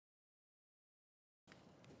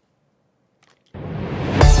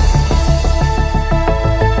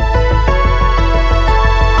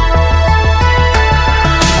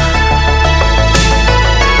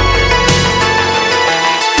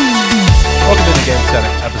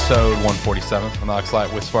Episode 147 of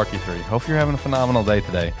Knoxlight with Sparky3. Hope you're having a phenomenal day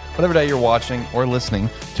today, whatever day you're watching or listening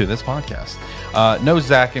to this podcast. No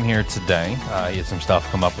Zach in here today. He had some stuff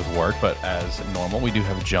come up with work, but as normal, we do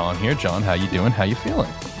have John here. John, how you doing? How you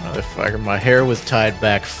feeling? My hair was tied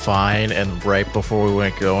back fine, and right before we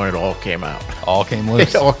went going, it all came out. All came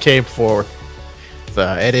loose. It all came forward.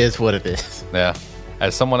 So it is what it is. Yeah.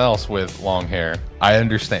 As someone else with long hair, I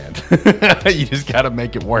understand. You just got to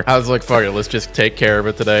make it work. I was like, fuck it, let's just take care of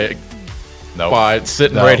it today. No. Nope.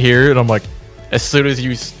 Sitting right here, and I'm like, as soon as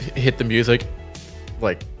you hit the music,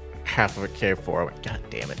 like half of it came forward. I went, God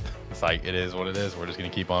damn it. It's like, it is what it is. We're just going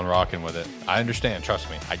to keep on rocking with it. I understand. Trust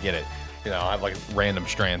me. I get it. You know, I have like random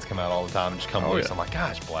strands come out all the time and just come loose. Yeah. I'm like,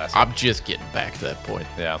 gosh, blast. I'm just getting back to that point.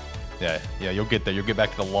 Yeah. You'll get there. You'll get back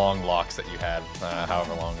to the long locks that you had,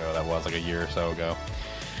 however long ago that was, like a year or so ago.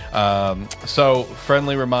 So,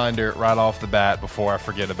 friendly reminder right off the bat before I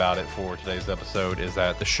forget about it for today's episode is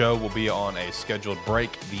that the show will be on a scheduled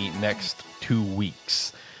break the next 2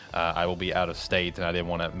 weeks. I will be out of state, and I didn't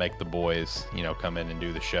want to make the boys, come in and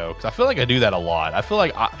do the show because I feel like I do that a lot. I feel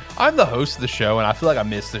like I'm the host of the show, and I feel like I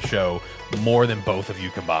miss the show more than both of you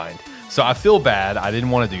combined. So I feel bad. I didn't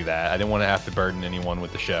want to do that. I didn't want to have to burden anyone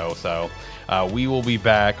with the show. So we will be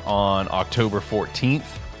back on October 14th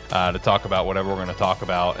to talk about whatever we're going to talk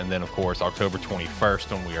about. And then, of course, October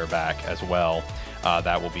 21st when we are back as well.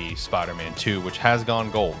 That will be Spider-Man 2, which has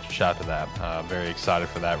gone gold. Shout out to that. Very excited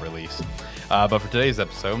for that release. But for today's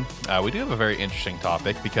episode, we do have a very interesting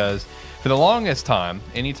topic because for the longest time,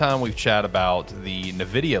 anytime we've chat about the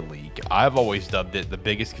NVIDIA leak, I've always dubbed it the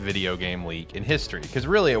biggest video game leak in history because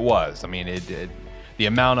really it was. I mean, the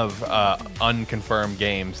amount of unconfirmed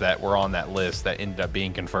games that were on that list that ended up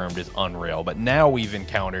being confirmed is unreal. But now we've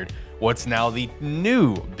encountered what's now the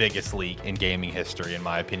new biggest leak in gaming history, in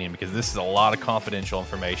my opinion, because this is a lot of confidential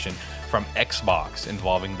information from Xbox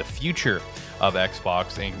involving the future of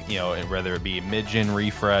Xbox, and whether it be a mid-gen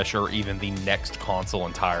refresh or even the next console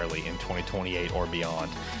entirely in 2028 or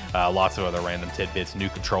beyond. Lots of other random tidbits, new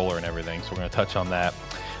controller and everything. So we're going to touch on that.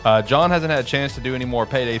 John hasn't had a chance to do any more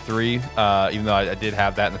Payday 3, even though I did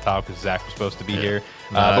have that in the top because Zach was supposed to be here.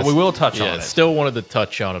 But we will touch on it. Still wanted to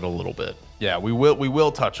touch on it a little bit. Yeah, we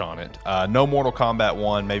will touch on it. No Mortal Kombat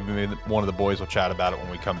 1. Maybe one of the boys will chat about it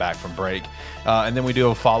when we come back from break. And then we do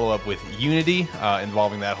a follow-up with Unity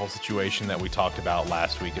involving that whole situation that we talked about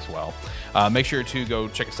last week as well. Make sure to go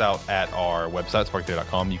check us out at our website,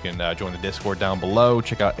 spark3.com. You can join the Discord down below.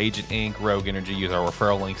 Check out Agent Inc., Rogue Energy. Use our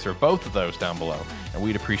referral links for both of those down below. And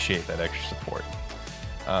we'd appreciate that extra support.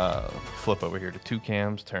 Flip over here to 2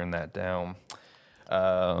 cams. Turn that down.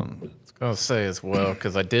 I was going to say as well,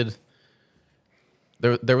 because I did...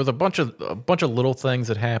 There was a bunch of little things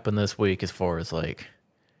that happened this week as far as like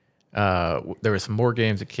there were some more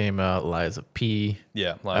games that came out. Liza P.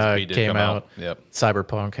 Yeah, Liza P did came come out. Yep.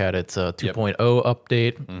 Cyberpunk had its 2.0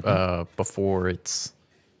 update before its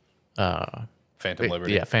Phantom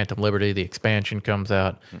Liberty. Yeah, Phantom Liberty. The expansion comes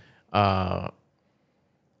out, and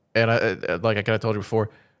I like I kind of told you before.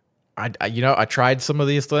 I tried some of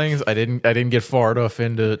these things. I didn't get far enough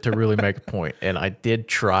into to really make a point, and I did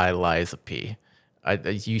try Liza P.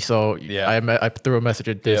 You saw, yeah. I threw a message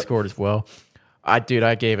at Discord as well. I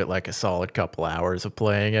gave it like a solid couple hours of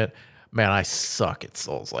playing it. Man, I suck at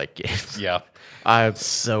Souls-like games. Yeah. I'm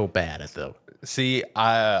so bad at them. See,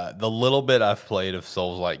 the little bit I've played of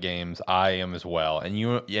Souls-like games, I am as well. And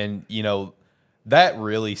that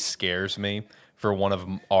really scares me for one of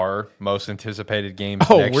our most anticipated games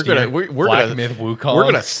next year. Black Myth Wukong. We're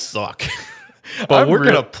gonna suck. But we're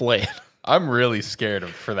gonna play it. I'm really scared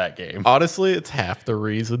for that game. Honestly, it's half the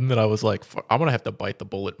reason that I was like, I'm going to have to bite the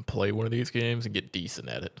bullet and play one of these games and get decent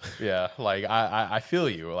at it. Yeah, like I feel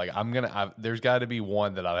you. Like there's got to be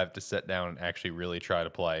one that I'll have to sit down and actually really try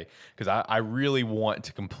to play because I really want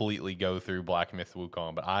to completely go through Black Myth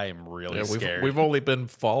Wukong, but I am really scared. We've only been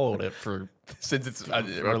following it for since it's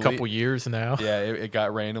a couple years now. Yeah, it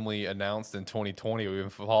got randomly announced in 2020. We've been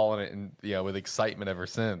following it and with excitement ever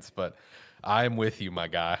since, but I'm with you, my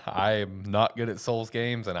guy. I am not good at Souls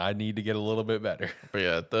games, and I need to get a little bit better. But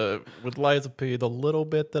yeah, with Liza P, the little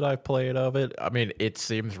bit that I played of it, I mean, it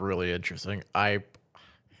seems really interesting. I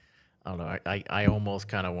don't know. I almost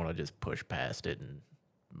kind of want to just push past it and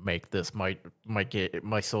make this my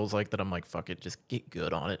Souls like that. I'm like, fuck it, just get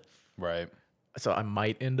good on it. Right. So I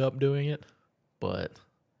might end up doing it, but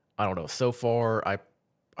I don't know. So far, I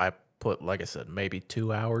put, like I said, maybe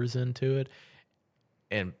 2 hours into it,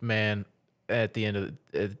 and man. At the end of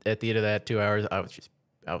that 2 hours, I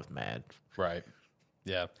was mad. Right.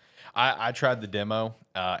 Yeah. I tried the demo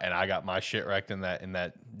and I got my shit wrecked in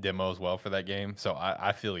that demo as well for that game. So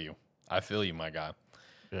I feel you. I feel you, my guy.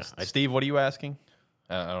 Yeah, Steve, what are you asking?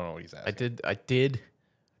 I don't know what he's asking. I did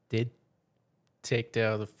take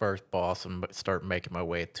down the first boss and start making my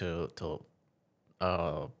way to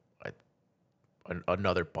uh I-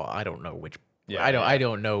 another boss. I don't know which. Yeah, I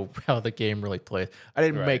don't know how the game really plays. I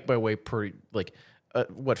didn't Right. make my way pretty like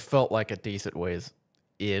what felt like a decent ways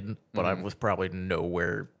in, but I was probably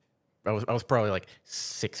nowhere. I was probably like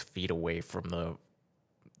 6 feet away from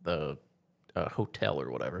the hotel or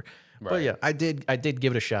whatever. But Right. yeah, I did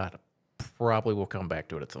give it a shot. Probably will come back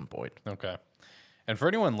to it at some point. Okay. And for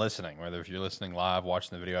anyone listening, whether if you're listening live,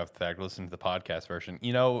 watching the video after the fact, listening to the podcast version,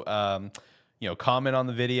 comment on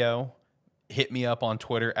the video, hit me up on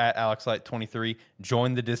Twitter at AlexLight23,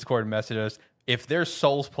 join the Discord, message us. If there's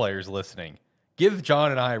Souls players listening, give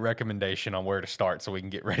John and I a recommendation on where to start so we can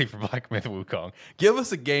get ready for Black Myth Wukong. Give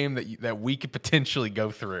us a game that we could potentially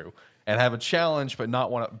go through and have a challenge, but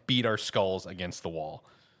not want to beat our skulls against the wall.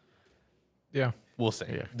 Yeah, We'll see.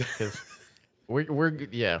 yeah, because we're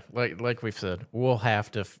like we've said, we're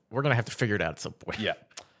gonna have to figure it out at some point. Yeah.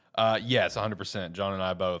 Yes, 100%. John and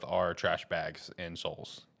I both are trash bags in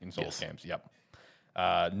Souls Yes. games. Yep.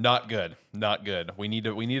 Not good. Not good. We need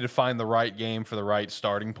to find the right game for the right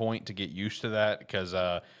starting point to get used to that. Because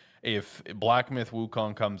if Black Myth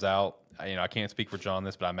Wukong comes out, I can't speak for John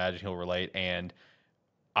this, but I imagine he'll relate. And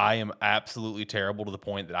I am absolutely terrible to the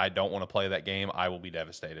point that I don't want to play that game. I will be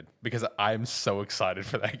devastated because I'm so excited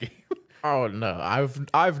for that game. Oh no,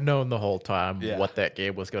 I've known the whole time Yeah. what that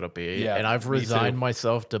game was gonna be, Yeah, and I've me resigned too.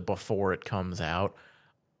 myself to before it comes out.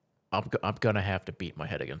 I'm gonna have to beat my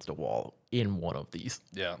head against a wall in one of these.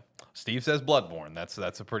 Yeah. Steve says Bloodborne. That's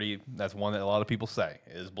one that a lot of people say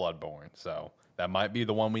is Bloodborne. So that might be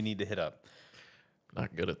the one we need to hit up.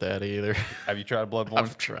 Not good at that either. Have you tried Bloodborne?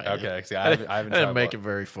 I've tried. Okay. It. See, I haven't I tried didn't make it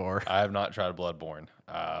very far. I have not tried Bloodborne.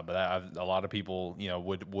 But a lot of people,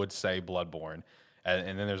 would say Bloodborne.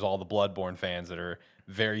 And then there's all the Bloodborne fans that are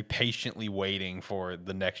very patiently waiting for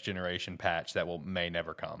the next generation patch that may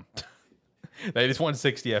never come. They just want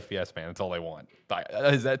 60 FPS, man. That's all they want.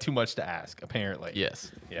 Is that too much to ask? Apparently.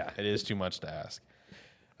 Yes. Yeah, it is too much to ask.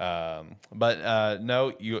 But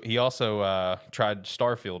no, he also tried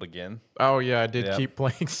Starfield again. Oh yeah, I did Yep. keep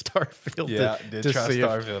playing Starfield. Yeah, did try see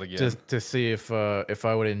Starfield again. to see if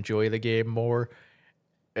I would enjoy the game more.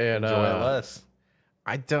 And Enjoy it less.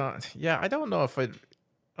 I don't. Yeah, I don't know if it.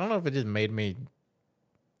 I don't know if it just made me.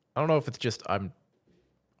 I don't know if it's just I don't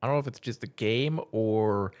know if it's just the game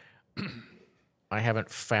or I haven't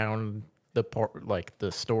found the part like the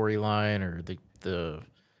storyline or the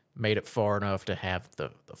made it far enough to have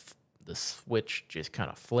the switch just kind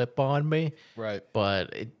of flip on me. Right.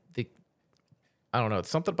 But I don't know. It's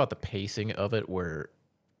something about the pacing of it where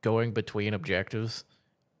going between objectives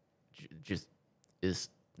just is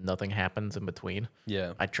nothing happens in between.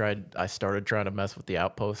 Yeah. I started trying to mess with the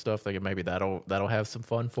outpost stuff, thinking maybe that'll have some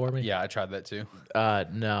fun for me. Yeah, I tried that too.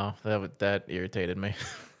 No, that irritated me.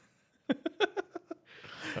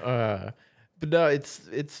 But no,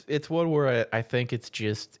 it's one where I think it's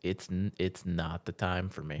just it's not the time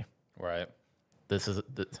for me. Right. This is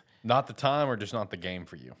Not the time or just not the game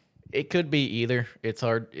for you. it could be either. It's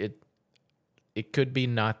hard. It could be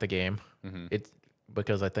not the game. It's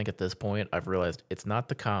because I think at this point I've realized it's not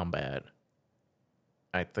the combat.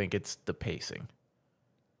 I think it's the pacing.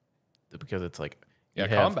 Because it's like Yeah, you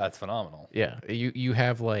have- combat's phenomenal. Yeah, you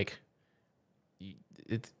have like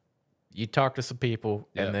you talk to some people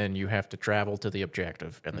Yep. and then you have to travel to the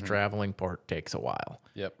objective, and the traveling part takes a while.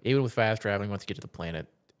 Yep. Even with fast traveling, once you get to the planet,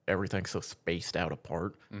 everything's so spaced out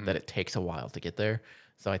apart that it takes a while to get there.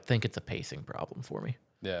 So I think it's a pacing problem for me,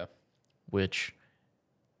 Yeah. which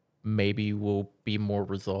maybe will be more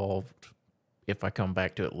resolved if I come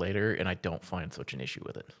back to it later and I don't find such an issue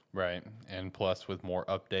with it. Right. And plus with more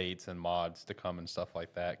updates and mods to come and stuff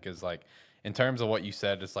like that. Because like in terms of what you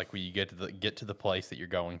said, it's like when you get to the place that you're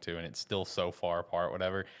going to and it's still so far apart,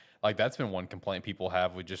 whatever. Like that's been one complaint people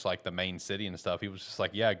have with just like the main city and stuff. People just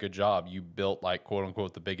like, yeah, good job. You built like quote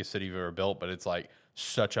unquote the biggest city you've ever built, but it's like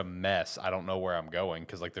such a mess. I don't know where I'm going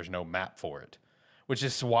because like there's no map for it. Which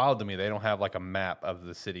is wild to me. They don't have like a map of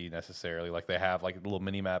the city necessarily. Like they have like a little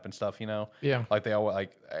mini map and stuff, Yeah. Like they always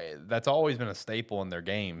that's always been a staple in their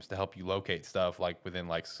games to help you locate stuff like within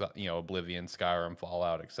like Oblivion, Skyrim,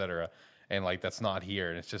 Fallout, etc. And like that's not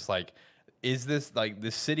here. And it's just like, is this like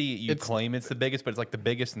this city you claim it's the biggest, but it's like the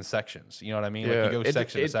biggest in sections. You know what I mean? Yeah, like you go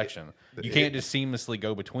section to it- section. You can't just seamlessly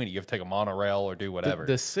go between it. You have to take a monorail or do whatever.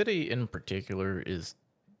 The city in particular is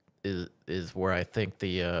where I think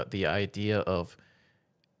the idea of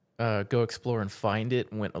go explore and find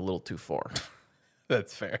it went a little too far.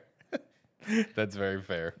 That's fair. That's very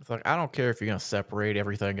fair. It's like, I don't care if you're gonna separate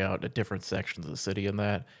everything out into different sections of the city and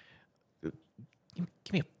that.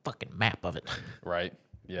 Give me a fucking map of it Right.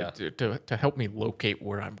 Yeah. to help me locate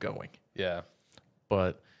where I'm going. Yeah.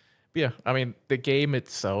 But yeah, I mean, the game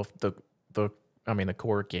itself, the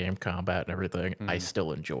core game combat and everything, I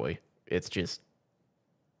still enjoy. It's just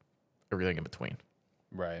everything in between.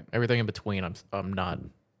 Right. Everything in between, I'm not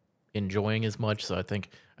enjoying as much. So I think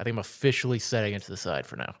I'm officially setting it to the side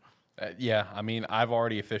for now. Yeah. I mean, I've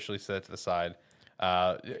already officially set it to the side.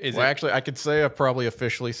 Actually, I could say I probably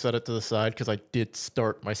officially set it to the side because I did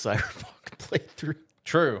start my Cyberpunk playthrough.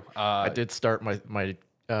 True? I did start my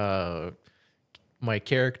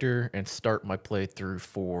character and start my playthrough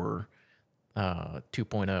for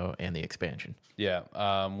 2.0 and the expansion. Yeah.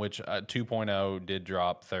 Which 2.0 did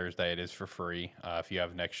drop Thursday. It is for free if you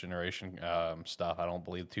have next generation stuff. I don't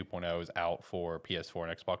believe 2.0 is out for PS4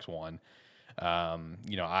 and Xbox One.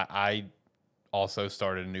 I also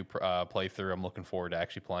started a new playthrough. I'm looking forward to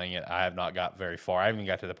actually playing it. I have not got very far. I haven't even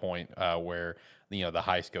got to the point where the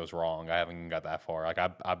heist goes wrong. I haven't even got that far. Like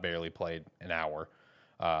I barely played an hour.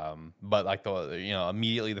 But like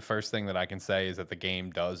immediately the first thing that I can say is that the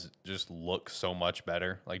game does just look so much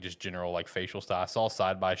better. Like just general like facial style. I saw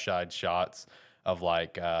side by side shots of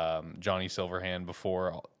like Johnny Silverhand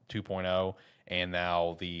before 2.0 and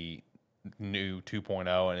now the new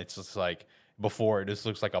 2.0, and it's just like before it just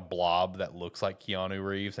looks like a blob that looks like Keanu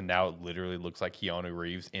Reeves, and now it literally looks like Keanu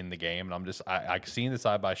Reeves in the game. And I'm just I seeing the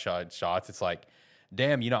side by side shots. It's like,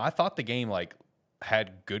 damn, I thought the game like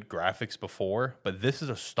had good graphics before, but this is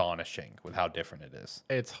astonishing with how different it is.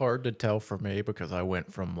 It's hard to tell for me because I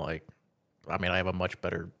went from I have a much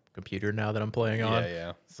better computer now that I'm playing on.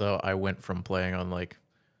 Yeah. So I went from playing on like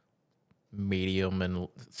medium and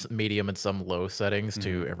some low settings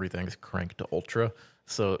to everything's cranked to ultra.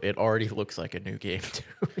 So it already looks like a new game to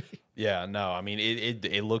me. Yeah, no, I mean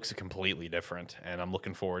it looks completely different, and I'm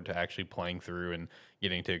looking forward to actually playing through and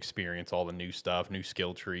getting to experience all the new stuff, new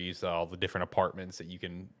skill trees, all the different apartments that you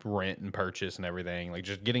can rent and purchase and everything. Like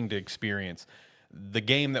just getting to experience the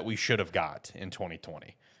game that we should have got in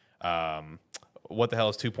 2020. What the hell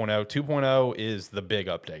is 2.0? 2.0 is the big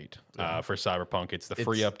update for Cyberpunk. It's the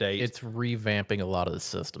free update. It's revamping a lot of the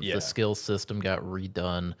systems. Yeah. The skill system got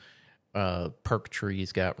redone. Perk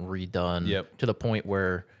trees got redone. Yep. To the point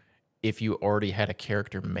where if you already had a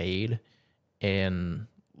character made and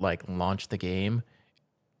like launch the game,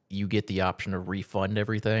 you get the option to refund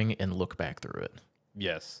everything and look back through it.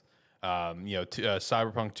 Yes.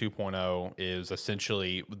 Cyberpunk 2.0 is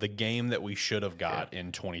essentially the game that we should have got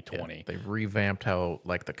in 2020. Yeah. They've revamped how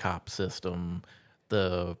like the cop system,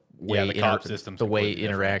 the way system's the way completely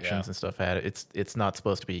different, interactions and stuff had it. It's not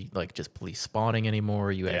supposed to be like just police spawning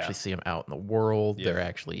anymore. You actually see them out in the world. Yeah. They're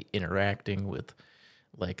actually interacting with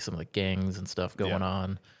like some of the gangs and stuff going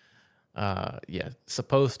on.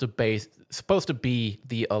 Supposed to be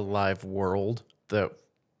the alive world that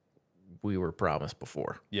we were promised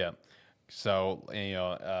before. Yeah. So,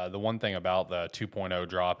 the one thing about the 2.0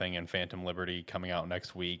 dropping and Phantom Liberty coming out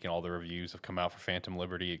next week, and all the reviews have come out for Phantom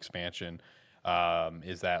Liberty expansion,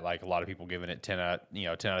 is that like a lot of people giving it 10 out of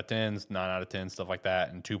 10s, 9 out of 10, stuff like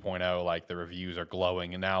that. And 2.0, like the reviews are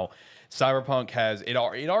glowing. And now Cyberpunk has it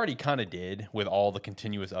already kind of did with all the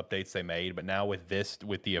continuous updates they made, but now with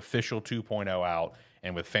the official 2.0 out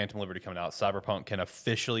and with Phantom Liberty coming out, Cyberpunk can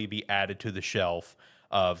officially be added to the shelf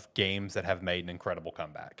of games that have made an incredible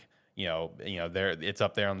comeback. It's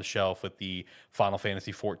up there on the shelf with the Final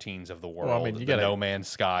Fantasy 14s of the world, the No Man's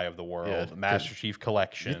Sky of the world, Master Chief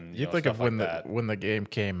Collection. You think of when the game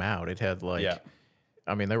came out, it had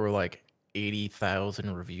there were like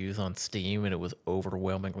 80,000 reviews on Steam, and it was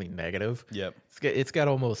overwhelmingly negative. Yep, it's got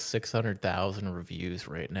almost 600,000 reviews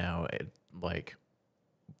right now, like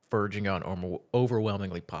verging on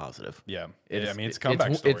overwhelmingly positive. Yeah, it's a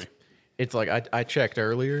comeback story. It's like I checked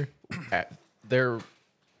earlier.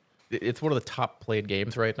 It's one of the top played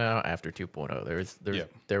games right now after 2.0.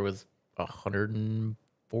 There was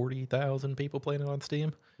 140,000 people playing it on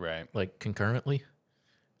Steam, right? Like concurrently,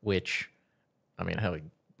 which,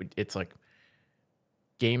 it's like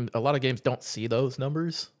a lot of games don't see those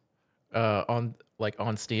numbers on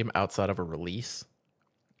Steam outside of a release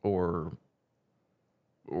or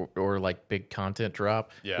like big content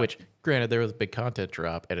drop. Yeah. Which, granted, there was a big content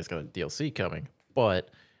drop and it's got a DLC coming, but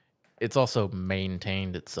it's also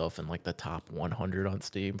maintained itself in like the top 100 on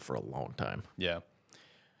Steam for a long time. Yeah.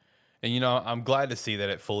 And, I'm glad to see that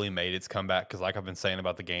it fully made its comeback because like I've been saying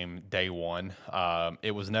about the game day one, it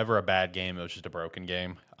was never a bad game. It was just a broken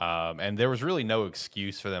game. And there was really no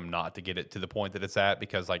excuse for them not to get it to the point that it's at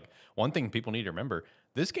because, like, one thing people need to remember,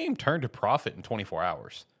 this game turned a profit in 24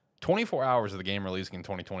 hours. 24 hours of the game releasing in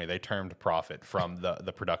 2020, they termed profit from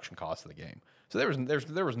the production cost of the game. So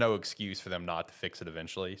there was no excuse for them not to fix it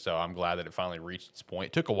eventually. So I'm glad that it finally reached its point.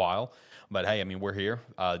 It took a while, but hey, I mean, we're here.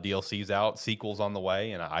 DLC's out, sequel's on the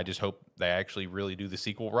way, and I just hope they actually really do the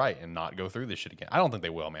sequel right and not go through this shit again. I don't think they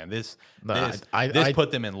will, man. This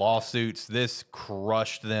put them in lawsuits. This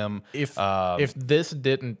crushed them. If this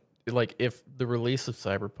didn't, like, if the release of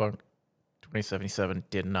Cyberpunk 2077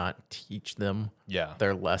 did not teach them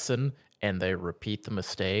their lesson and they repeat the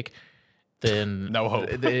mistake, then no hope.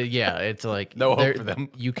 It's like no hope for them.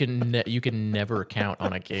 You can never count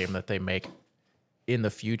on a game that they make in the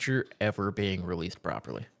future ever being released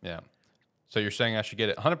properly. Yeah. So you're saying I should get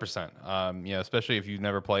it 100%. Especially if you've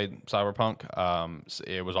never played Cyberpunk.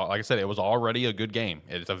 It was, like I said, it was already a good game.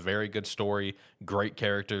 It's a very good story, great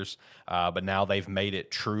characters, but now they've made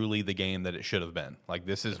it truly the game that it should have been. Like,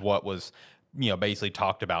 this is what was, basically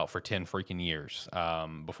talked about for 10 freaking years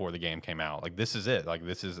before the game came out. Like, this is it. Like,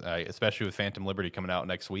 this is, especially with Phantom Liberty coming out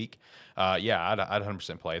next week. I'd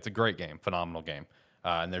 100% play. It's a great game, phenomenal game.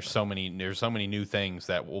 And there's so many new things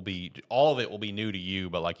that will be, all of it will be new to you,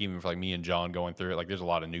 but like even for like me and John going through it, like there's a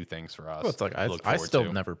lot of new things for us. Well, it's like I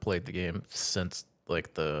still never played the game since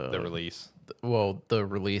like the release. The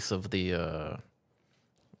release of the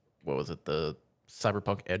what was it, the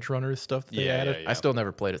Cyberpunk Edge Runners stuff that they added. I still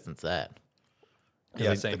never played it since that.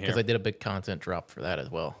 Same here. Because I did a big content drop for that as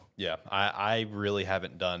well. Yeah, I really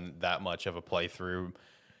haven't done that much of a playthrough.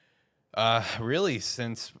 Really,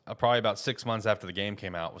 since probably about 6 months after the game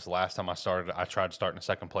came out was the last time I started. I tried starting a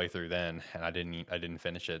second playthrough then, and I didn't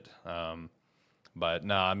finish it. But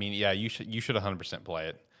no, I mean, yeah, you should 100% play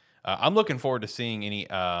it. I'm looking forward to seeing any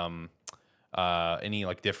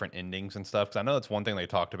like different endings and stuff, because I know that's one thing they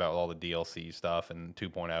talked about with all the DLC stuff and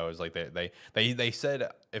 2.0 is like they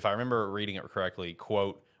said, if I remember reading it correctly,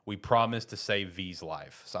 quote, "We promise to save V's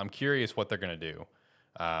life." So I'm curious what they're gonna do.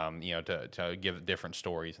 To give different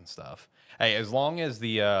stories and stuff. Hey, as long as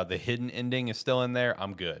the hidden ending is still in there,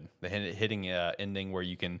 I'm good. The hidden ending where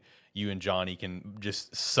you and Johnny can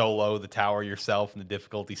just solo the tower yourself and the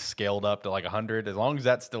difficulty scaled up to like 100. As long as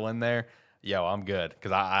that's still in there, I'm good,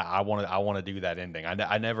 because I want to do that ending.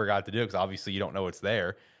 I never got to do it because obviously you don't know it's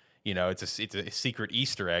there. It's a secret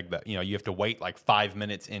Easter egg that you have to wait like 5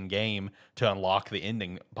 minutes in game to unlock the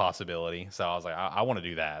ending possibility. So I was like, I want to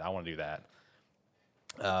do that. I want to do that.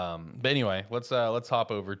 But anyway, let's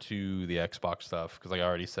hop over to the Xbox stuff, because like I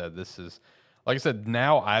already said, this is, like I said,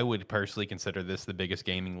 now I would personally consider this the biggest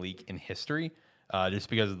gaming leak in history, just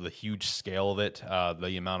because of the huge scale of it,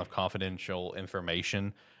 the amount of confidential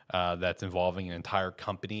information that's involving an entire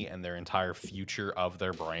company and their entire future of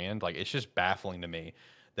their brand. Like, it's just baffling to me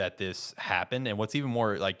that this happened. And what's even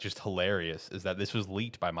more like just hilarious is that this was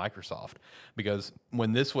leaked by Microsoft, because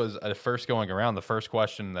when this was first going around, the first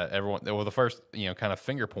question that the first kind of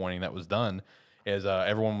finger pointing that was done is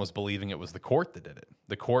everyone was believing it was the court that did it.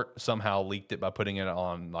 The court somehow leaked it by putting it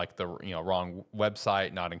on like the wrong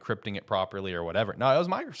website, not encrypting it properly or whatever. No, it was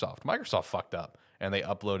Microsoft. Microsoft fucked up and they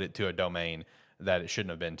uploaded it to a domain that it shouldn't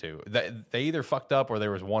have been to. They either fucked up or there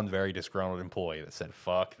was one very disgruntled employee that said,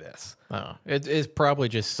 "Fuck this." Oh, it's probably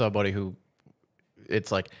just somebody who,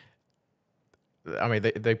 it's like, I mean,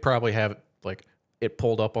 they probably have like it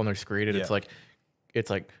pulled up on their screen and it's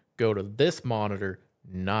like go to this monitor,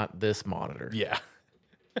 not this monitor. Yeah.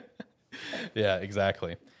 Yeah,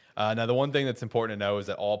 exactly. Now, the one thing that's important to know is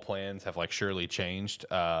that all plans have like surely changed,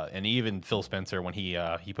 and even Phil Spencer, when he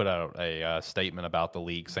put out a statement about the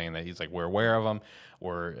leak, saying that he's like, we're aware of them,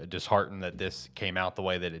 we're disheartened that this came out the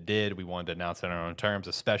way that it did. We wanted to announce it on our own terms,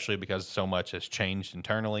 especially because so much has changed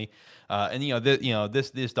internally. And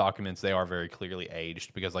these documents, they are very clearly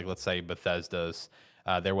aged, because like let's say Bethesda's.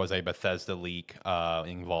 There was a Bethesda leak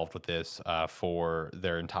involved with this for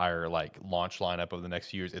their entire like launch lineup of the next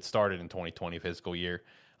few years. It started in 2020 fiscal year.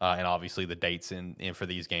 And obviously the dates in for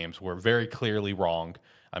these games were very clearly wrong.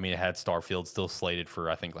 I mean, it had Starfield still slated for,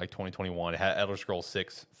 I think, like 2021. It had Elder Scrolls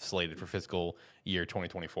 6 slated for fiscal year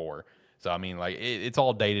 2024. So, I mean, like, it's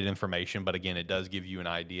all dated information. But again, it does give you an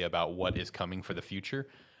idea about what is coming for the future.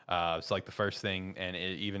 So, like, the first thing, and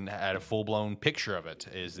it even had a full-blown picture of it,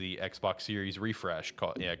 is the Xbox Series refresh,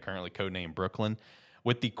 currently codenamed Brooklyn,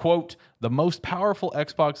 with the, quote, "the most powerful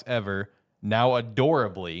Xbox ever, now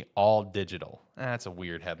adorably all digital." That's a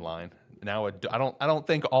weird headline. Now, I don't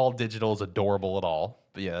think all digital is adorable at all.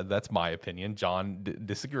 But yeah, that's my opinion. John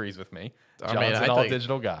disagrees with me. John's an all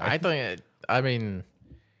digital guy. I mean,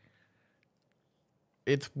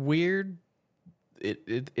 it's weird.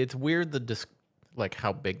 It's weird like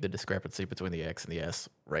how big the discrepancy between the X and the S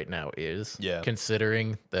right now is. Yeah.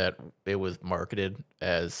 Considering that it was marketed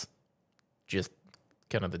as just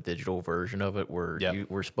kind of the digital version of it, where Yep.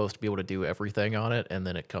 we're supposed to be able to do everything on it, and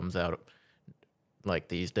then it comes out like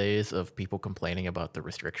these days of people complaining about the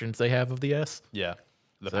restrictions they have of the S. Yeah.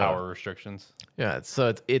 The So- power restrictions. Yeah,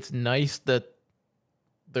 so it's nice that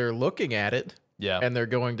they're looking at it, Yeah. and they're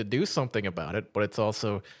going to do something about it, but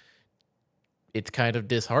it's kind of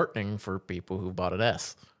disheartening for people who bought an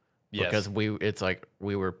S. Yes. Because it's like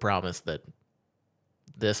we were promised that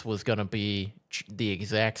this was going to be the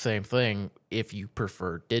exact same thing if you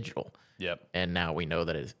prefer digital. Yep. And now we know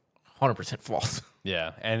that it's 100% false.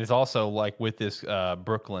 Yeah, and it's also like with this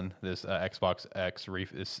Brooklyn, this this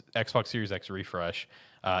Xbox Series X refresh.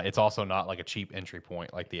 It's also not like a cheap entry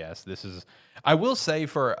point like the S. This is, I will say,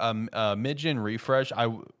 for a mid-gen refresh.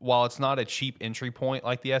 While it's not a cheap entry point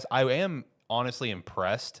like the S, I am honestly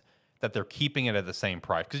impressed that they're keeping it at the same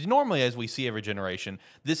price. Because normally, as we see every generation,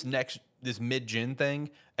 this mid-gen thing,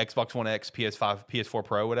 Xbox One X, PS5, PS4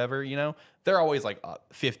 Pro, whatever, they're always like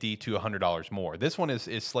 $50 to $100 more. This one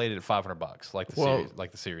is slated at $500,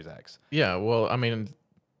 like the Series X. Yeah, well, I mean,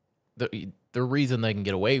 the reason they can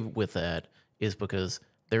get away with that is because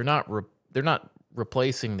they're not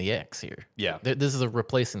replacing the X here. Yeah. This is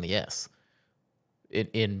replacing the S.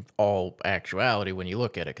 In all actuality, when you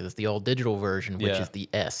look at it, because it's the old digital version, which is the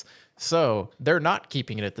S. So they're not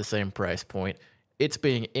keeping it at the same price point. It's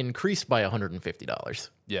being increased by $150.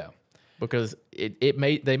 Yeah. Because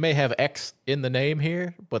they may have X in the name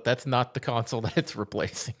here, but that's not the console that it's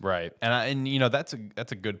replacing. Right. And that's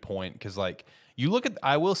a good point, because like you look at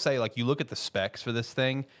the specs for this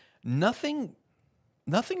thing, nothing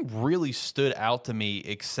really stood out to me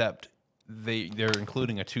except they're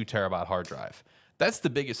including a 2 terabyte hard drive. That's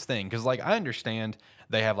the biggest thing, because like I understand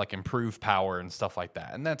they have like improved power and stuff like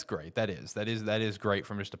that, and that's great. That is great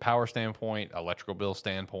from just a power standpoint, electrical bill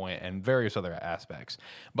standpoint, and various other aspects.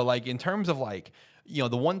 But like in terms of like the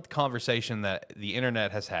one conversation that the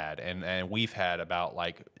internet has had and we've had about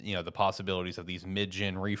like the possibilities of these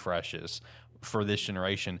mid-gen refreshes for this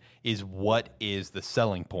generation is, what is the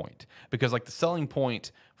selling point? Because like the selling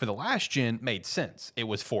point for the last gen made sense. It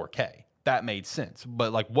was 4K. That made sense.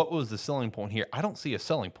 But like, what was the selling point here? I don't see a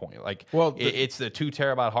selling point. Like, well, it's the 2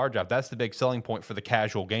 terabyte hard drive. That's the big selling point for the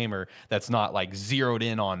casual gamer that's not like zeroed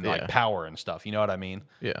in on like power and stuff. You know what I mean?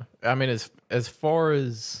 Yeah. I mean, as far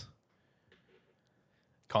as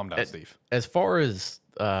calm down, Steve. As far as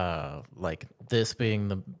like this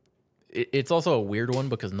being it's also a weird one,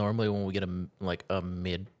 because normally when we get a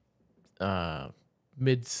mid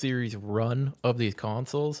series run of these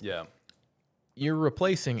consoles, you're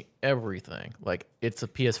replacing everything. Like it's a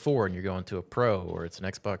PS4 and you're going to a Pro, or it's an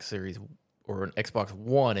Xbox Series or an Xbox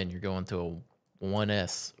One and you're going to a One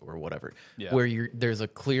S or whatever. Yeah. Where there's a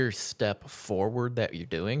clear step forward that you're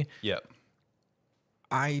doing. Yep.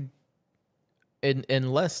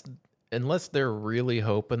 Unless they're really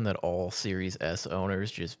hoping that all Series S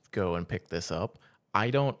owners just go and pick this up, I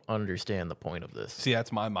don't understand the point of this. See,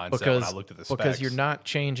 that's my mindset when I looked at the specs. Because you're not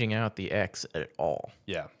changing out the X at all.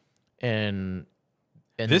 Yeah. And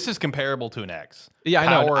this is comparable to an X. Yeah,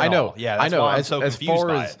 I know. Yeah, that's why I'm so confused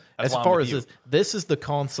by it. As far as this is the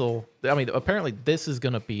console. I mean, apparently this is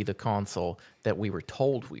going to be the console that we were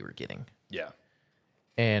told we were getting. Yeah.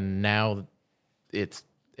 And now it's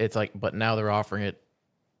like, but now they're offering it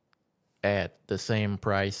at the same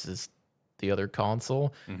price as the other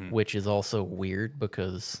console, which is also weird,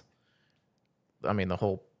 because I mean, the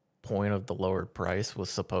whole point of the lower price was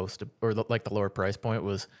supposed to, or the lower price point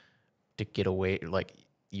was to get away, like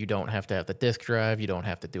you don't have to have the disk drive, you don't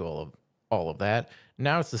have to do all of that.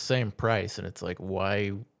 Now it's the same price, and it's like,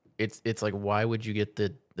 why? It's like, why would you get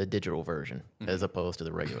the digital version as opposed to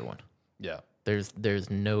the regular one? Yeah, there's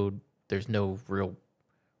no real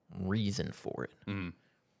reason for it,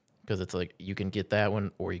 because it's like you can get that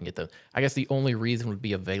one or you can get the. I guess the only reason would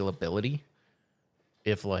be availability.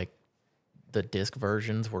 If like the disc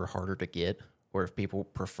versions were harder to get, or if people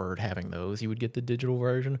preferred having those, you would get the digital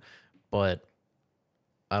version. But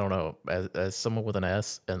I don't know, as someone with an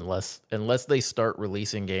S, unless they start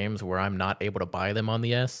releasing games where I'm not able to buy them on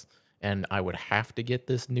the S, and I would have to get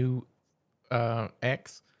this new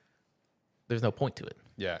X, there's no point to it.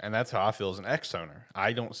 Yeah, and that's how I feel as an X owner.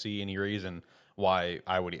 I don't see any reason why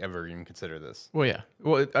I would ever even consider this. Well, yeah,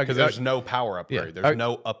 well, because there's no power upgrade. There's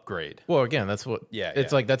no upgrade. Well, again, that's what. Yeah,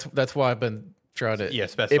 it's like that's why I've been trying to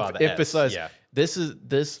specify the emphasize. S. Yeah.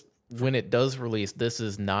 This when it does release, this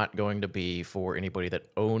is not going to be for anybody that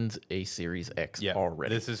owns a Series X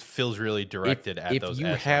already. This feels really directed at those. If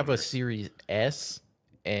you have a Series S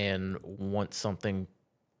and want something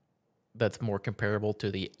that's more comparable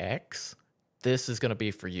to the X, this is going to be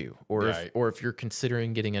for you. Or if you're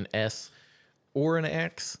considering getting an S or an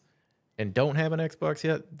X, and don't have an Xbox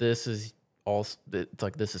yet, this is also, it's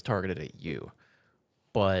like this is targeted at you.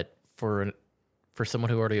 But for someone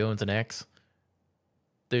who already owns an X,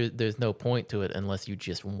 there's no point to it unless you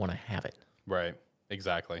just want to have it. Right.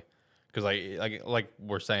 Exactly. Because like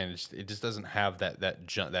we're saying, it just doesn't have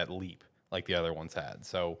that leap like the other ones had.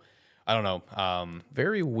 So I don't know.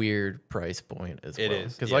 Very weird price point as well. It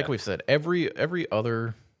is, Because yeah. like we've said,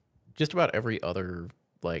 just about every other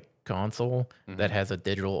like console that has a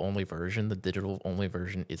digital only version, the digital only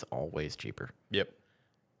version is always cheaper. Yep.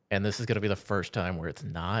 And this is going to be the first time where it's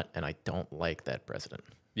not, and I don't like that precedent.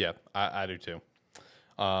 Yeah, I do too.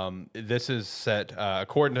 This is set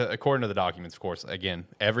according to the documents, of course. Again,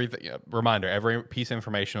 everything. Reminder: every piece of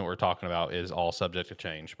information that we're talking about is all subject to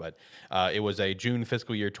change. But it was a June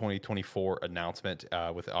fiscal year 2024 announcement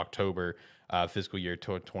with October fiscal year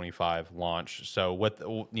 2025 launch. So,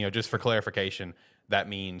 just for clarification, that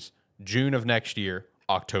means June of next year,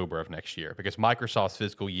 October of next year, because Microsoft's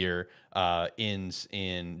fiscal year ends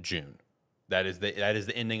in June. That is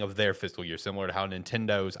the ending of their fiscal year, similar to how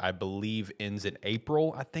Nintendo's, I believe, ends in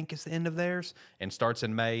April. I think is the end of theirs and starts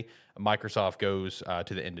in May. Microsoft goes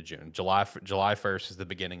to the end of June. July 1st is the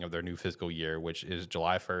beginning of their new fiscal year, which is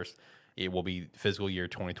July 1st. It will be fiscal year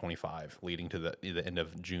 2025, leading to the end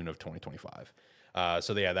of June of 2025.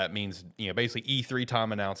 So yeah, that means basically E3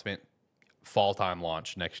 time announcement, fall time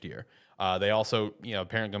launch next year. They also apparently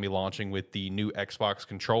going to be launching with the new Xbox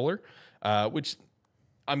controller, which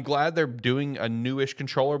I'm glad they're doing a newish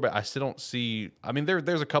controller, but I still don't see. I mean,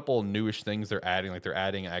 there's a couple of newish things they're adding, like they're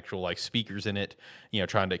adding actual like speakers in it,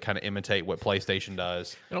 trying to kind of imitate what PlayStation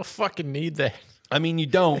does. You don't fucking need that. I mean, you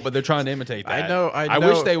don't, but they're trying to imitate that. I know. I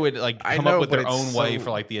wish they would like come up with their own way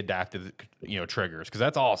for like the adaptive, triggers, because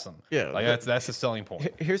that's awesome. Yeah, like that's the selling point.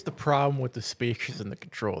 Here's the problem with the speakers and the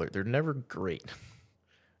controller: they're never great.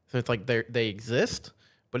 So it's like they exist,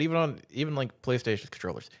 but even like PlayStation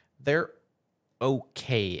controllers, they're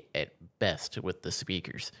okay at best with the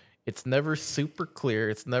speakers. It's never super clear.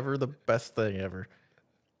 It's never the best thing ever.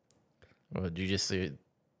 Well, did you just see it?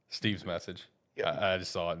 Steve's message. I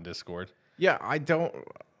just saw it in Discord. Yeah,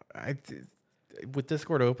 with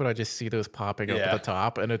Discord open, I just see those popping up at the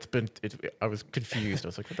top, and I was confused. I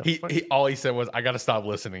was like, what the fuck? All he said was, I got to stop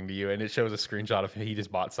listening to you. And it shows a screenshot of he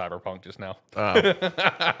just bought Cyberpunk just now. Oh.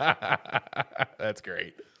 That's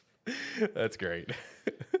great. That's great.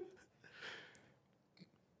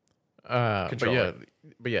 But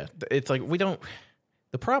yeah, it's like we don't.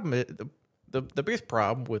 The problem is the biggest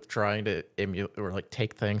problem with trying to emulate or like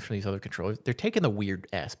take things from these other controllers. They're taking the weird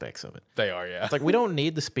aspects of it. They are, yeah. It's like we don't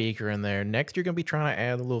need the speaker in there. Next, you're gonna be trying to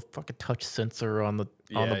add a little fucking touch sensor on the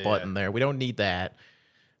button there. We don't need that.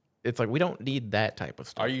 It's like we don't need that type of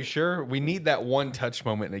stuff. Are you sure? We need that one touch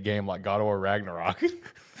moment in a game like God of War Ragnarok.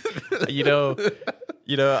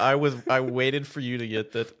 I waited for you to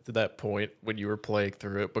get to that point when you were playing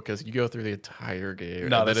through it, because you go through the entire game.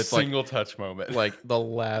 No, that's a single touch moment. Like the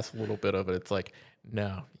last little bit of it, it's like,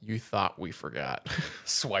 no, you thought we forgot.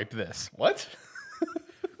 Swipe this. What?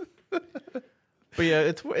 But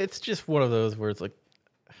yeah, it's just one of those where it's like,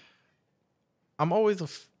 I'm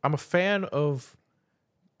a fan of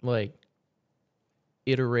like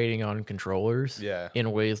iterating on controllers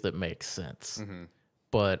in ways that make sense. Mm-hmm.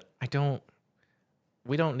 But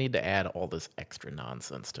we don't need to add all this extra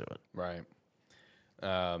nonsense to it. Right.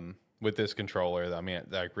 With this controller, I mean,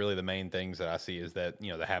 like really the main things that I see is that, the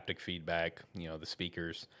haptic feedback, the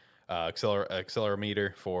speakers,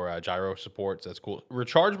 accelerometer for gyro supports. That's cool.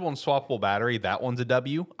 Rechargeable and swappable battery. That one's a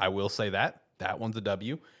W. I will say that one's a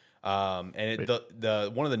W. And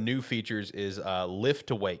one of the new features is lift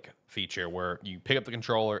to wake feature, where you pick up the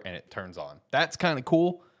controller and it turns on. That's kind of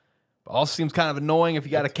cool. But also seems kind of annoying if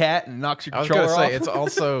you got a cat and it knocks your controller off. I was gonna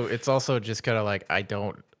say it's also just kind of like if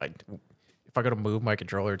I go to move my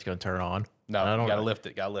controller, it's gonna turn on. No, you gotta lift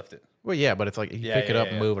it. Gotta lift it. Well, yeah, but it's like if you pick it up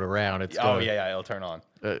and move it around, it's it'll turn on.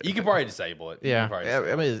 You can probably disable it. Yeah,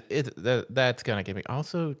 I mean that's gonna give me.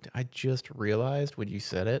 Also, I just realized when you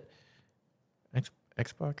said it,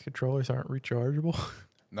 Xbox controllers aren't rechargeable.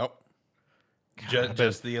 Nope.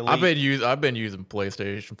 Just the Elite. I've been using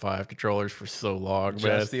PlayStation 5 controllers for so long.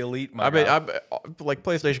 Just the Elite. Like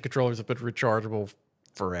PlayStation controllers have been rechargeable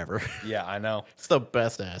forever. Yeah, I know. It's the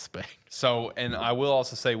best aspect. So, and I will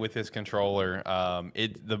also say with this controller,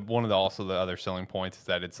 one of the other selling points is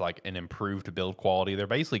that it's like an improved build quality. They're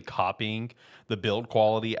basically copying the build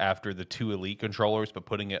quality after the two Elite controllers, but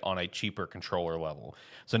putting it on a cheaper controller level.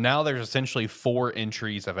 So now there's essentially 4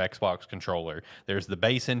 entries of Xbox controller. There's the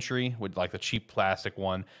base entry with like the cheap plastic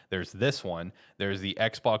one. There's this one. There's the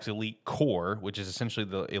Xbox Elite Core, which is essentially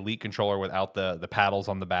the Elite controller without the paddles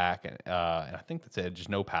on the back. And I think that's it. just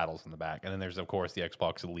no paddles in the back. And then there's, of course, the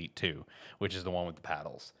Xbox Elite 2, which is the one with the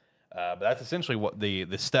paddles. But that's essentially what the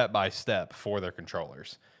step-by-step for their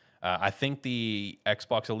controllers. I think the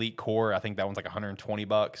Xbox Elite Core, I think that one's like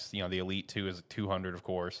 $120. You know, the Elite 2 is 200, of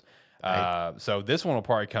course. So this one will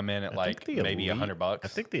probably come in at like maybe $100. I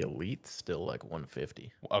think the Elite's still like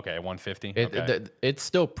 150. Okay, 150. It's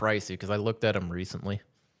still pricey because I looked at them recently.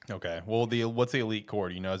 Okay. Well, what's the Elite Core?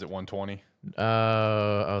 Do you know? Is it 120?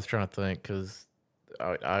 I was trying to think because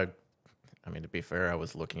I mean, to be fair, I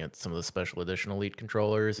was looking at some of the special edition Elite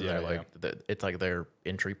controllers, and they're like, it's like their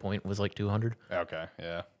entry point was like 200. Okay,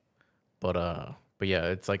 yeah. But yeah,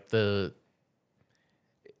 it's like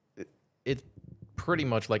it's pretty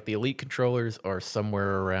much like the Elite controllers are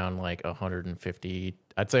somewhere around like 150.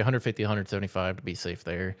 I'd say 150, 175 to be safe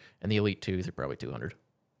there, and the Elite 2s are probably 200.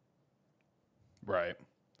 Right.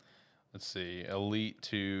 Let's see. Elite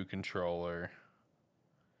 2 controller.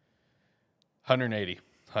 180.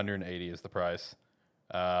 180 is the price.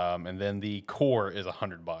 And then the core is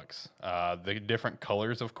 $100. The different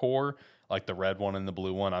colors of core, like the red one and the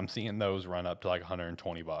blue one, I'm seeing those run up to like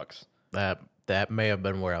 $120. That may have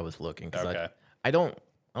been where I was looking because okay. I don't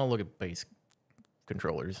look at base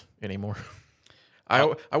controllers anymore.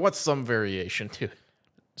 I want some variation to it.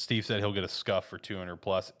 Steve said he'll get a scuff for 200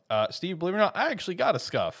 plus. Steve, believe it or not, I actually got a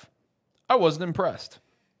scuff. I wasn't impressed.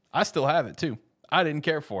 I still have it too. I didn't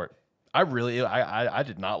care for it. I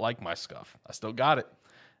did not like my scuff. I still got it.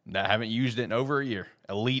 I haven't used it in over a year.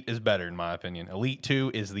 Elite is better in my opinion. Elite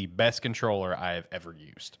 2 is the best controller I have ever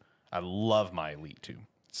used. I love my Elite 2.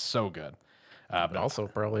 It's so good. But also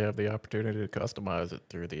probably have the opportunity to customize it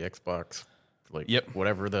through the Xbox. Like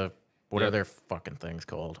whatever their fucking thing's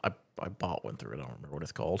called. I bought one through it. I don't remember what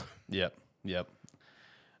it's called. Yep.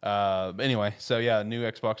 Anyway, so yeah, new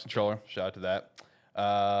Xbox controller. Shout out to that.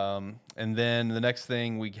 And then the next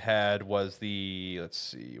thing we had was let's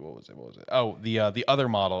see, what was it? Oh, the other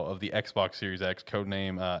model of the Xbox Series X,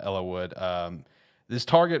 codename Ella Wood. This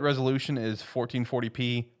target resolution is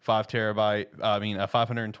 1440p,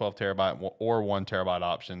 512 terabyte or 1 terabyte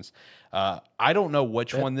options. I don't know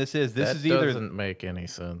which one this is. This is either doesn't make any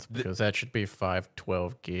sense because that should be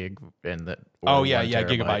 512 gig and that.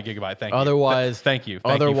 Gigabyte. Thank you. Otherwise, thank you.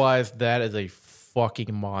 Otherwise, that is a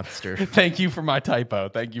fucking monster. Thank you for my typo.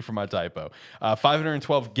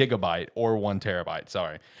 512 gigabyte or 1 terabyte.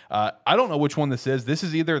 Sorry. I don't know which one this is. This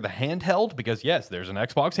is either the handheld, because yes, there's an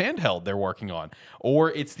Xbox handheld they're working on,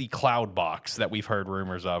 or it's the cloud box that we've heard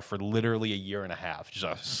rumors of for literally a year and a half. Just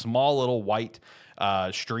a small little white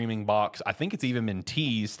streaming box. I think it's even been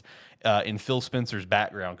teased in Phil Spencer's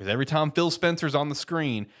background, because every time Phil Spencer's on the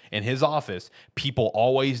screen in his office, people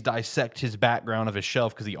always dissect his background of his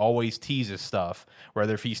shelf because he always teases stuff,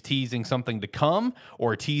 whether if he's teasing something to come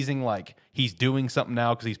or teasing like he's doing something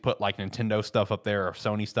now because he's put like Nintendo stuff up there or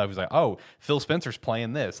Sony stuff. He's like, oh, Phil Spencer's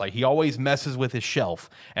playing this. Like he always messes with his shelf.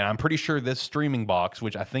 And I'm pretty sure this streaming box,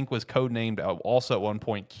 which I think was codenamed also at one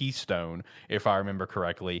point Keystone, if I remember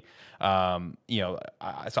correctly. So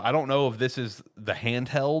I don't know if this is the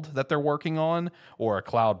handheld that they're working on or a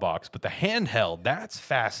cloud box, but the handheld, that's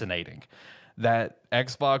fascinating. That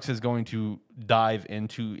Xbox is going to dive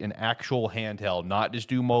into an actual handheld, not just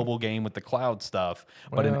do mobile game with the cloud stuff,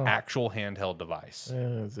 but an actual handheld device.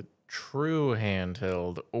 Is it true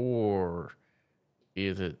handheld or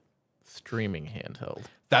is it streaming handheld?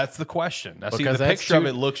 That's the question. Now, see, the picture of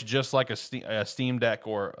it looks just like a Steam Deck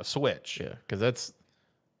or a Switch. Yeah, because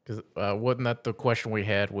wasn't that the question we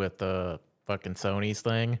had with fucking Sony's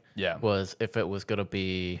thing? Yeah. Was if it was going to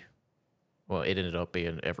be... Well, it ended up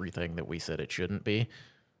being everything that we said it shouldn't be.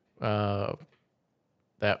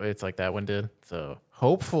 It's like that one did. So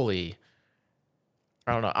hopefully,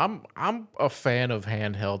 I don't know. I'm a fan of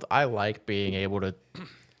handheld. I like being able to.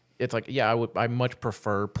 It's like I much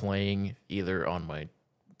prefer playing either on my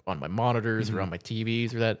monitors or on my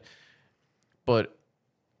TVs or that. But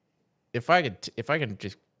if I can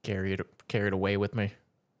just carry it away with me,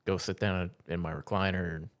 go sit down in my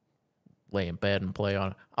recliner and lay in bed and play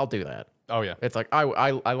on it, I'll do that. Oh yeah, it's like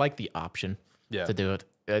I like the option to do it.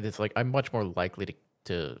 It's like I'm much more likely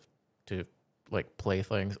to like play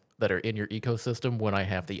things that are in your ecosystem when I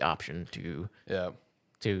have the option to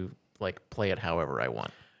like play it however I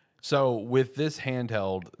want. So with this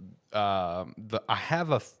handheld, I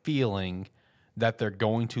have a feeling that they're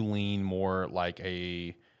going to lean more like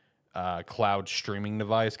a cloud streaming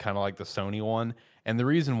device, kind of like the Sony one. And the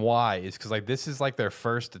reason why is because like this is like their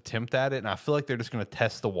first attempt at it, and I feel like they're just going to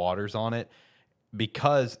test the waters on it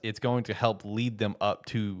because it's going to help lead them up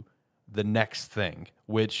to the next thing,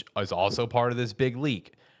 which is also part of this big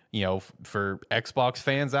leak. for Xbox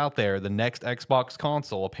fans out there, the next Xbox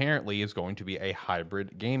console apparently is going to be a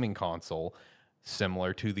hybrid gaming console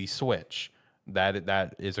similar to the Switch.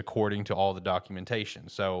 That is according to all the documentation.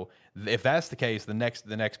 So if that's the case, the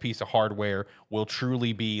next piece of hardware will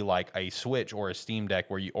truly be like a Switch or a Steam Deck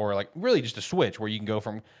or like really just a Switch where you can go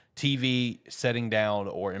from TV setting down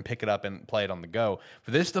and pick it up and play it on the go.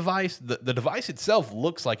 For this device, the device itself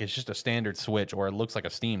looks like it's just a standard Switch or it looks like a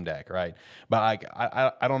Steam Deck, right? But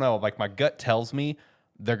I don't know. Like my gut tells me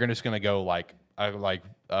they're just gonna go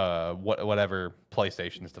whatever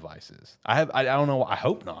PlayStation's device is. I don't know. I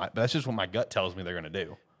hope not, but that's just what my gut tells me they're gonna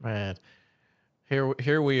do. Man,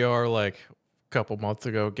 here we are like a couple months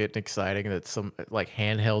ago getting exciting that some like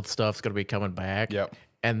handheld stuff's gonna be coming back. Yep.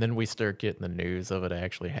 And then we start getting the news of it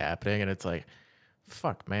actually happening, and it's like,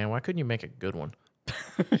 fuck, man, why couldn't you make a good one?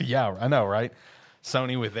 Yeah, I know, right?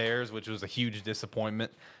 Sony with theirs, which was a huge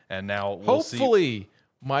disappointment, and now hopefully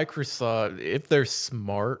Microsoft, if they're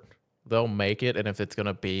smart, they'll make it. And if it's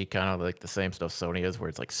gonna be kind of like the same stuff Sony is, where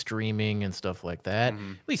it's like streaming and stuff like that, at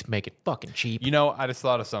least make it fucking cheap. I just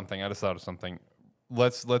thought of something.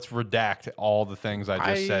 Let's redact all the things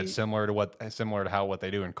I just said, similar to what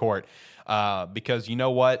they do in court, because you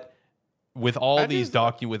know what, with all these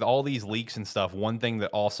leaks and stuff, one thing that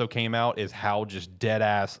also came out is how just dead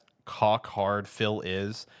ass cock hard Phil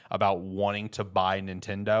is about wanting to buy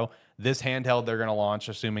Nintendo. This handheld they're going to launch,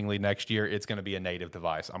 assumingly next year, it's going to be a native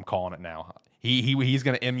device. I'm calling it now. He's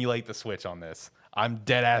going to emulate the Switch on this. I'm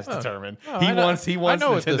dead ass determined. He wants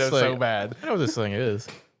Nintendo so bad. I know what this thing is.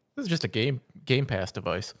 This is just a Game Pass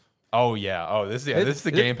device. Oh yeah. Oh, this is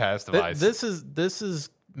the Game Pass device. This is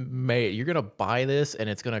made. You're gonna buy this, and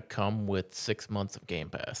it's gonna come with 6 months of Game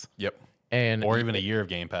Pass. Yep. Or even a year of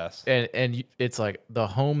Game Pass. And it's like the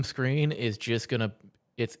home screen is just gonna.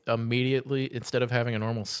 It's immediately, instead of having a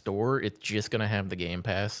normal store, it's just gonna have the Game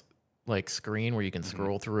Pass like screen where you can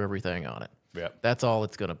scroll through everything on it. Yep. That's all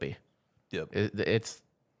it's gonna be. Yep.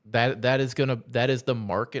 That is the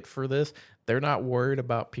market for this. They're not worried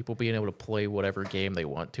about people being able to play whatever game they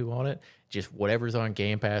want to on it. Just whatever's on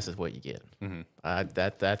Game Pass is what you get.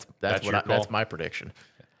 That's my prediction.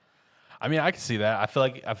 I mean, I can see that. I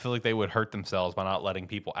feel like they would hurt themselves by not letting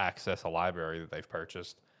people access a library that they've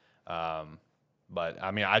purchased. But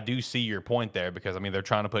I mean, I do see your point there, because I mean, they're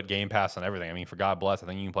trying to put Game Pass on everything. I mean, for God bless, I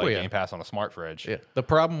think you can play Game Pass on a smart fridge. Yeah. The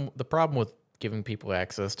problem with giving people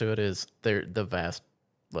access to it is the vast,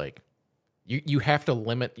 like, you have to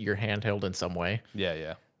limit your handheld in some way. Yeah,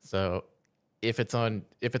 yeah. So if it's on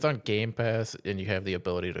Game Pass and you have the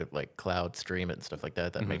ability to like cloud stream it and stuff like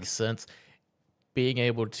that, that makes sense. Being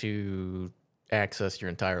able to access your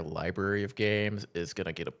entire library of games is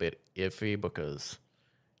gonna get a bit iffy, because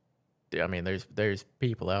I mean, there's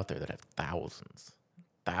people out there that have thousands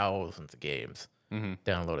of games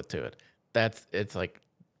downloaded to it. It's like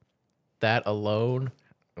that alone,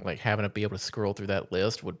 like having to be able to scroll through that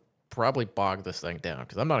list would probably bog this thing down,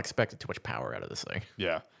 because I'm not expecting too much power out of this thing.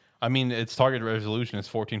 Yeah. I mean, its target resolution is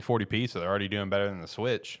 1440p, so they're already doing better than the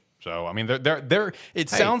Switch. So, I mean,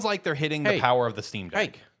 sounds like they're hitting the power of the Steam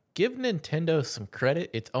Deck. Hey, give Nintendo some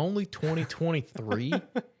credit. It's only 2023.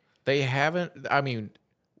 They haven't, I mean,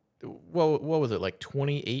 what was it, like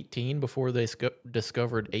 2018 before they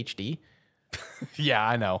discovered HD? Yeah,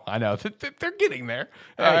 I know. They're getting there.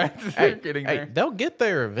 They're getting there. They'll get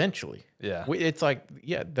there eventually. Yeah. It's like,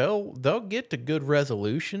 yeah, they'll get to good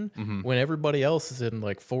resolution when everybody else is in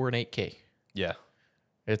like 4 and 8K. Yeah.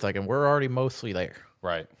 It's like, and we're already mostly there.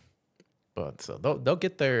 Right. But so they'll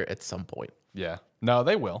get there at some point. Yeah. No,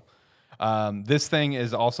 they will. This thing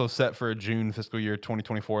is also set for a June fiscal year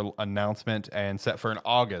 2024 announcement and set for an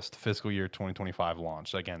August fiscal year 2025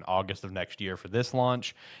 launch. So again, August of next year for this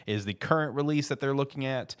launch is the current release that they're looking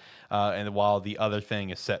at, and while the other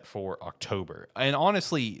thing is set for October. And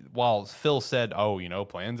honestly, while Phil said, "Oh,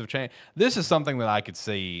 plans have changed," this is something that I could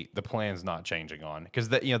see the plans not changing on, because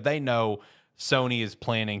they know Sony is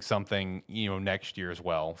planning something, next year as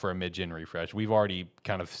well for a mid-gen refresh. We've already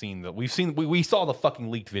kind of seen that. We saw the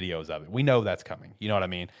fucking leaked videos of it. We know that's coming. You know what I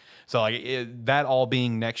mean? So like that all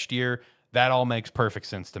being next year, that all makes perfect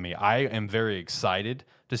sense to me. I am very excited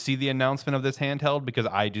to see the announcement of this handheld, because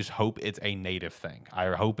I just hope it's a native thing.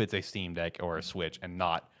 I hope it's a Steam Deck or a Switch and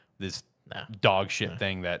not this dog shit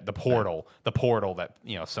thing that the portal that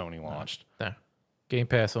Sony launched. No. Game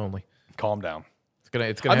Pass only. Calm down.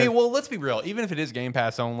 It's gonna. Well, let's be real. Even if it is Game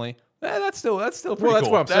Pass only, that's still pretty cool. Well, that's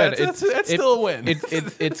what I'm saying. That's still a win.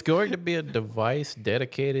 It's going to be a device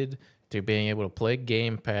dedicated to being able to play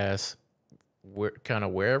Game Pass, kind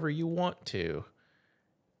of wherever you want to,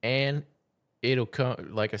 and it'll come.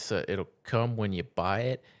 Like I said, it'll come when you buy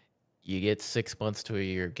it. you get 6 months to a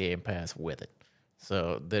year Game Pass with it.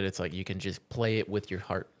 So that it's like you can just play it with your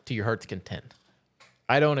heart to your heart's content.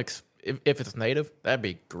 I don't if it's native, that'd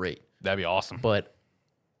be great. That'd be awesome. But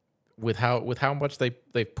with how much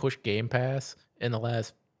they've pushed Game Pass in the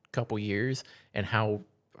last couple years and how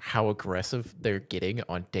aggressive they're getting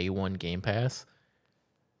on day one Game Pass,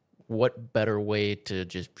 what better way to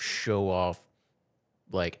just show off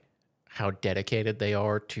like how dedicated they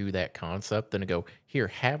are to that concept than to go,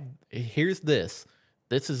 here's this.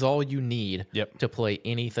 This is all you need Yep. to play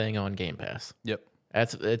anything on Game Pass. Yep.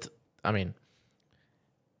 I mean,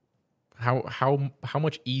 how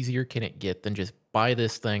much easier can it get than just buy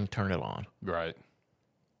this thing, turn it on? Right.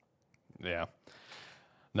 Yeah.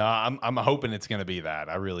 No, I'm hoping it's going to be that.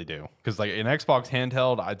 I really do. Because like an Xbox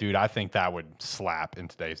handheld, I think that would slap in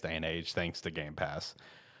today's day and age thanks to Game Pass.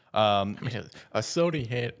 I mean, a Sony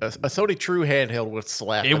True handheld would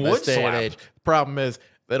slap. It in this would day slap. and age. Problem is,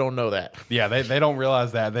 they don't know that. Yeah, they don't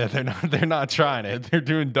realize that. They're not trying it. They're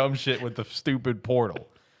doing dumb shit with the stupid Portal.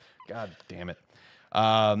 God damn it.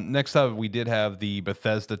 Next up, we did have the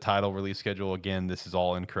Bethesda title release schedule. Again, this is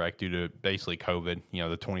all incorrect due to basically COVID. You know,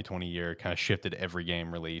 the 2020 year kind of shifted every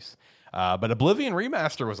game release. But Oblivion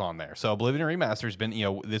Remaster was on there. So Oblivion Remaster has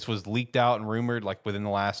been, this was leaked out and rumored like within the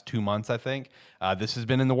last 2 months, I think. This has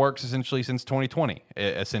been in the works essentially since 2020,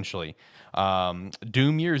 essentially.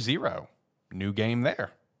 Doom Year Zero, new game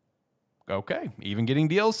there. Okay, even getting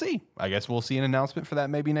DLC. I guess we'll see an announcement for that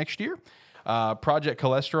maybe next year. Project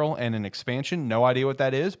Cholesterol and an expansion. No idea what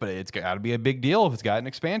that is, but it's got to be a big deal if it's got an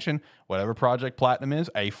expansion. Whatever Project Platinum is,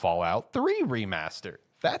 a Fallout 3 remaster.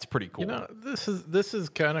 That's pretty cool. This is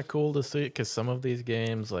kind of cool to see because some of these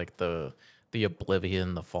games, like the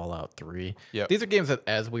Oblivion, the Fallout 3, Yep. these are games that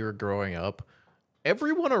as we were growing up,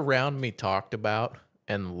 everyone around me talked about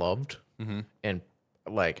and loved, and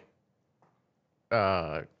like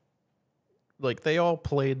they all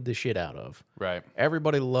played the shit out of. Right.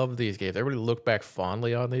 Everybody loved these games. Everybody looked back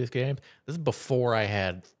fondly on these games. This is before I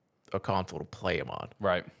had a console to play them on.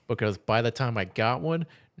 Right. Because by the time I got one,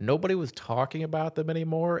 nobody was talking about them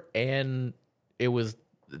anymore, and it was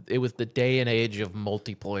the day and age of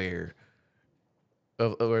multiplayer,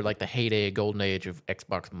 or like the heyday, golden age of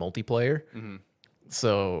Xbox multiplayer.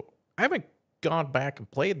 So I haven't gone back and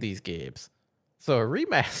played these games. So a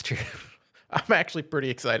remaster, I'm actually pretty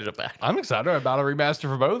excited about. I'm excited about a remaster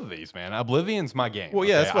for both of these, man. Oblivion's my game. Well,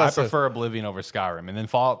 yeah, that's what I prefer Oblivion over Skyrim. And then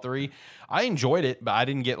Fallout 3, I enjoyed it, but I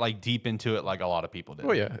didn't get like deep into it like a lot of people did.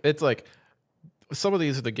 Well, yeah, it's like some of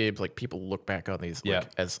these are the games like people look back on these like,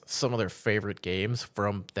 as some of their favorite games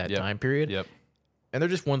from that time period. Yep. And they're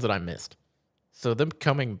just ones that I missed. So them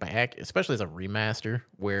coming back, especially as a remaster,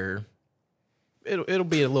 where it'll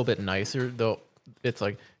be a little bit nicer, though. It's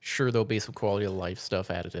like sure there'll be some quality of life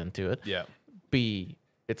stuff added into it. Yeah.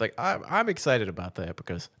 It's like I'm excited about that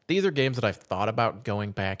because these are games that I've thought about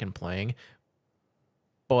going back and playing,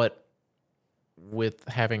 but with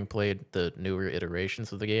having played the newer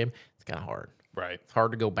iterations of the game, it's kind of hard. Right. It's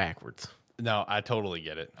hard to go backwards. No, I totally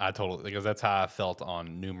get it. Because that's how I felt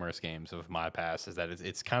on numerous games of my past, is that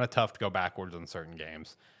it's kind of tough to go backwards on certain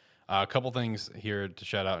games. A couple things here to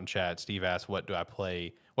shout out in chat. Steve asked, what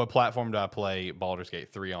platform do I play Baldur's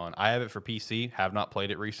Gate 3 on? I have it for PC, have not played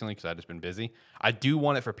it recently because I've just been busy. I do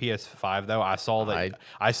want it for PS5 though. I saw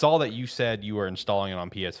that you said you were installing it on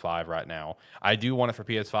PS5 right now. I do want it for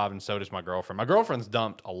PS5 and so does my girlfriend. My girlfriend's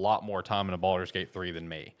dumped a lot more time into Baldur's Gate 3 than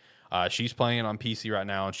me. She's playing it on PC right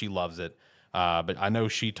now and she loves it. But I know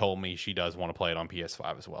she told me she does want to play it on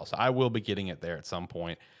PS5 as well. So I will be getting it there at some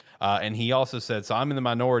point. And he also said, so I'm in the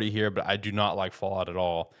minority here, but I do not like Fallout at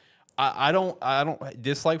all. I don't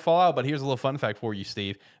dislike Fallout, but here's a little fun fact for you,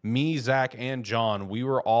 Steve. Me, Zach, and John, we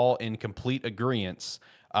were all in complete agreement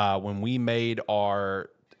when we made our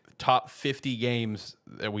top 50 games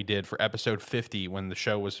that we did for episode 50 when the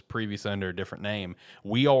show was previously under a different name.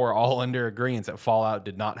 We all were all under agreement that Fallout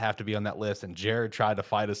did not have to be on that list, and Jared tried to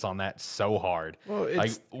fight us on that so hard. Well,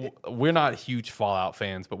 we're not huge Fallout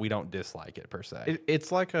fans, but we don't dislike it per se.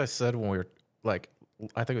 It's like I said when we were like,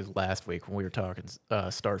 I think it was last week when we were talking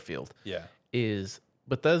Starfield. Yeah, is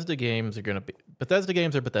Bethesda games are Bethesda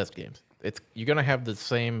games. You're gonna have the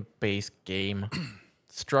same base game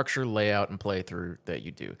structure, layout, and playthrough that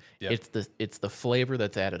you do. Yep. It's the flavor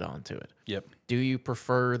that's added onto it. Yep. Do you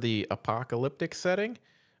prefer the apocalyptic setting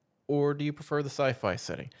or do you prefer the sci-fi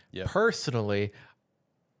setting? Yep. Personally,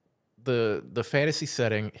 the fantasy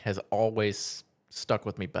setting has always stuck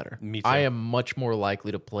with me better. Me too. I am much more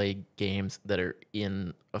likely to play games that are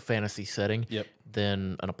in a fantasy setting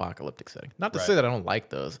than an apocalyptic setting. Not to say that I don't like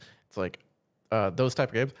those. It's like those type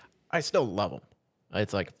of games, I still love them.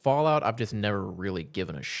 It's like Fallout, I've just never really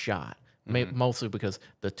given a shot. Mostly because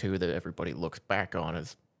the two that everybody looks back on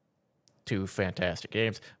as two fantastic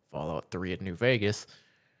games, Fallout 3 and New Vegas,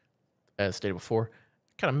 as stated before,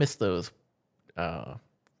 kind of missed those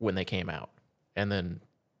when they came out. And then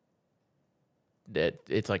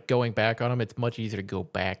it's like going back on them, it's much easier to go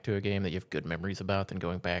back to a game that you have good memories about than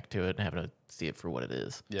going back to it and having to see it for what it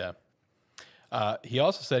is. Yeah. He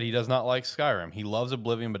also said he does not like Skyrim. He loves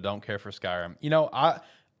Oblivion, but don't care for Skyrim. You know,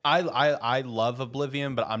 I love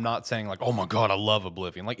Oblivion, but I'm not saying like, oh my God, I love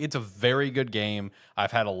Oblivion. Like, it's a very good game.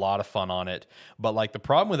 I've had a lot of fun on it. But like the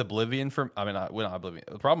problem with Oblivion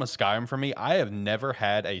the problem with Skyrim for me, I have never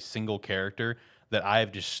had a single character that I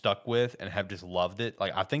have just stuck with and have just loved it.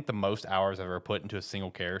 Like, I think the most hours I've ever put into a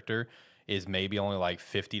single character is maybe only like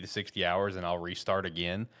 50 to 60 hours, and I'll restart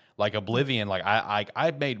again. Like Oblivion, like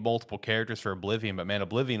I made multiple characters for Oblivion, but man,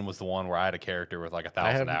 Oblivion was the one where I had a character with like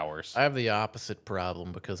 1,000 hours. I have the opposite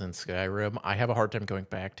problem because in Skyrim, I have a hard time going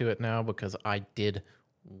back to it now because I did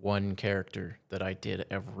one character that I did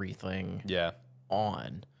everything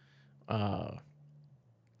on.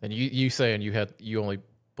 And you saying you only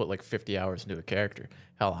put like 50 hours into a character.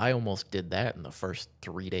 Hell, I almost did that in the first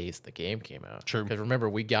 3 days the game came out. True. Because remember,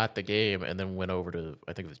 we got the game and then went over to,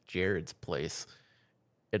 I think it was Jared's place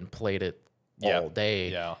and played it all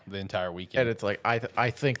day. Yeah, the entire weekend. And it's like,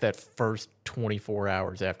 I think that first 24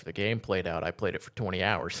 hours after the game played out, I played it for 20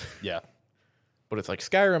 hours. Yeah. But it's like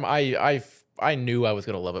Skyrim, I knew I was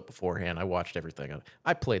going to love it beforehand. I watched everything.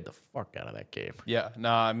 I played the fuck out of that game. Yeah.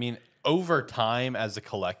 No, I mean, over time as a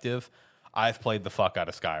collective, I've played the fuck out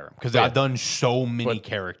of Skyrim because I've done so many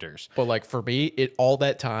characters. But like for me, all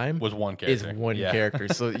that time was one character. Is one character.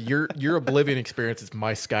 So your Oblivion experience is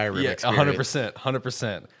my Skyrim experience.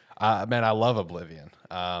 100%. Man, I love Oblivion.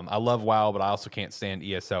 I love WoW, but I also can't stand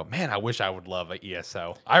ESO. Man, I wish I would love an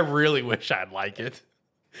ESO. I really wish I'd like it.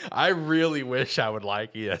 I really wish I would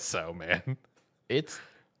like ESO, man. It's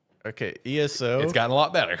okay. ESO. It's gotten a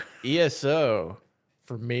lot better. ESO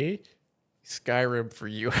for me. Skyrim for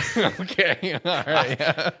you. Okay. All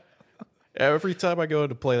right. Every time I go in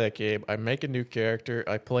to play that game, I make a new character.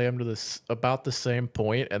 I play them to about the same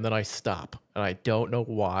point, and then I stop. And I don't know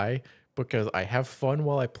why, because I have fun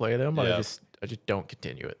while I play them, but I just don't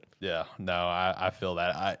continue it. Yeah, no, I feel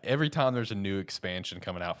that. Every time there's a new expansion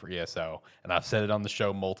coming out for ESO, and I've said it on the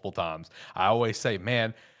show multiple times, I always say,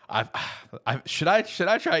 man, should I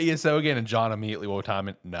try ESO again? And John immediately will time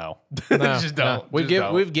it. No, just don't. We've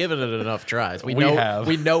given it enough tries. We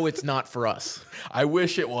know it's not for us. I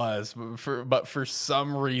wish it was, but for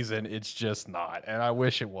some reason it's just not, and I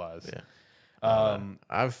wish it was. Yeah.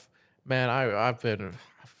 I've been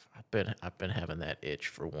having that itch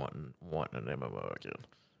for wanting an MMO again.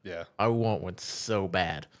 Yeah, I want one so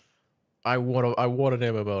bad. I want an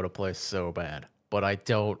MMO to play so bad, but I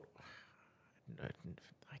don't.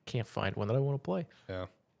 I can't find one that I want to play. Yeah,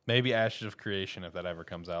 maybe Ashes of Creation if that ever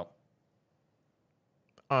comes out.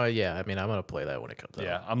 Yeah. I mean, I'm gonna play that when it comes out.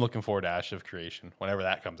 Yeah, I'm looking forward to Ashes of Creation whenever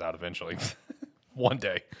that comes out eventually, one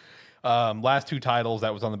day. Last two titles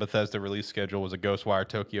that was on the Bethesda release schedule was a Ghostwire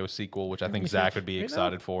Tokyo sequel, which I think Zach would be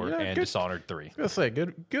excited for, and Dishonored 3. I was gonna say,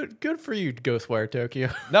 good for you, Ghostwire Tokyo.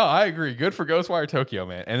 No, I agree. Good for Ghostwire Tokyo,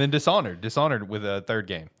 man. And then Dishonored with a third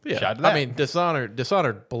game. Yeah, shout out to that. I mean,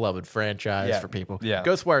 Dishonored, beloved franchise for people. Yeah,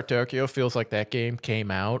 Ghostwire Tokyo feels like that game came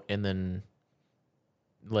out and then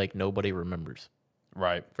like nobody remembers.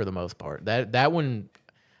 Right. For the most part, that one,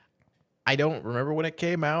 I don't remember when it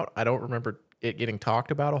came out. I don't remember it getting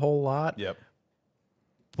talked about a whole lot. Yep.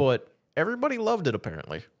 But everybody loved it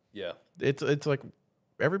apparently. Yeah. It's like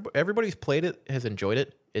everybody's played it, has enjoyed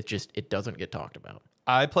it. It doesn't get talked about.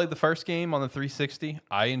 I played the first game on the 360.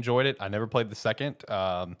 I enjoyed it. I never played the second.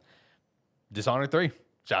 Dishonored 3.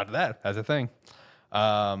 Shout out to that as a thing.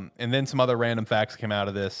 And then some other random facts came out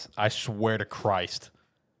of this. I swear to Christ,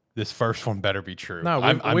 this first one better be true. No,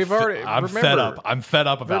 I'm fed up. I'm fed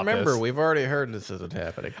up about this. Remember, we've already heard this isn't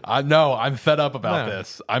happening. I know. I'm fed up about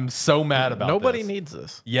this. I'm so mad about Nobody this. needs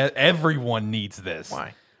this. Yeah, everyone needs this.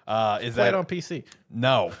 Why? Play it on PC.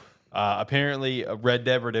 No. Apparently, a Red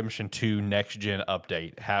Dead Redemption 2 Next Gen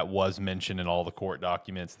update was mentioned in all the court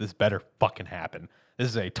documents. This better fucking happen. This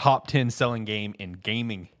is a top 10 selling game in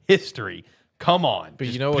gaming history. Come on. But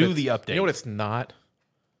just you know what? do the update. You know what it's not?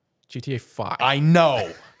 GTA 5. I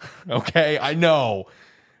know. Okay, I know.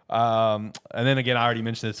 And then again, I already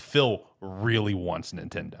mentioned this. Phil really wants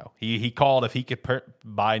Nintendo. He called if he could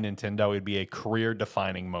buy Nintendo, it'd be a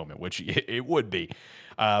career-defining moment, which it would be.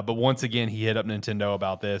 But once again, he hit up Nintendo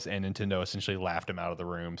about this, and Nintendo essentially laughed him out of the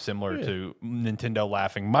room, similar to Nintendo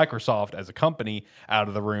laughing Microsoft as a company out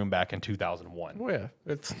of the room back in 2001. Oh, yeah.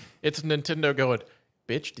 It's Nintendo going,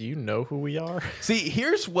 bitch, do you know who we are? See,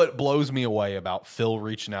 here's what blows me away about Phil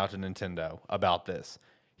reaching out to Nintendo about this.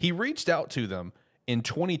 He reached out to them in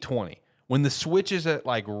 2020 when the Switch is at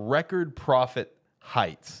like record profit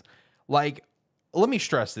heights. Like, let me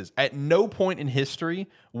stress this. At no point in history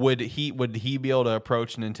would he be able to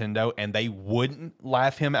approach Nintendo and they wouldn't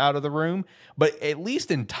laugh him out of the room. But at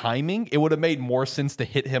least in timing, it would have made more sense to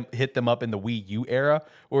hit them up in the Wii U era,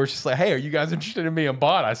 where it's just like, hey, are you guys interested in being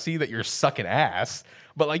bought? I see that you're sucking ass.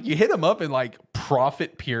 But like you hit them up in like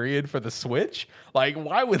profit period for the Switch. Like,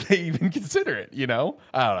 why would they even consider it? You know,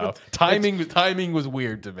 I don't know. Timing was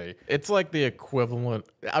weird to me. It's like the equivalent.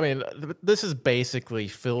 I mean, this is basically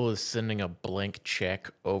Phil is sending a blank check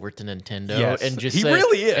over to Nintendo, Yes, and just he saying,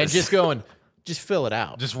 really is. and just going, just fill it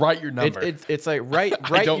out. Just write your number. It's like write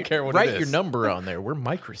I don't care what it write is. your number on there. We're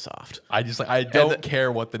Microsoft. I don't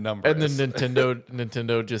care what the number And is. then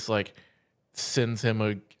Nintendo just like sends him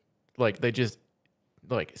a like they just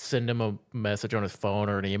like send him a message on his phone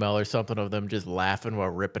or an email or something of them just laughing while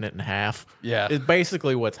ripping it in half. Yeah. It's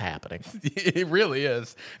basically what's happening. It really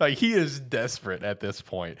is. Like, he is desperate at this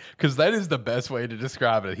point, because that is the best way to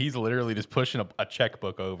describe it. He's literally just pushing a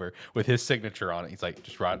checkbook over with his signature on it. He's like,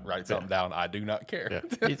 just write something down. I do not care.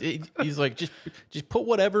 Yeah. He's like, just put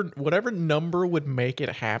whatever number would make it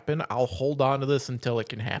happen. I'll hold on to this until it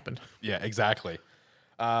can happen. Yeah, exactly.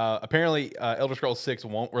 Apparently, Elder Scrolls 6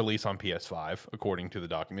 won't release on PS5, according to the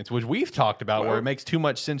documents, which we've talked about, where it makes too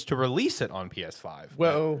much sense to release it on PS5.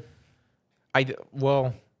 Well,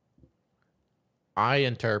 I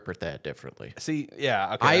interpret that differently. See,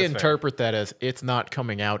 yeah, okay, I that's interpret that as it's not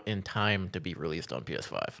coming out in time to be released on PS5.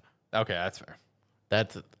 fair. Okay, that's fair.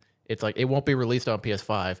 It's like it won't be released on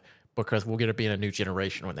PS5 because we're going to be in a new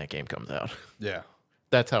generation when that game comes out. Yeah.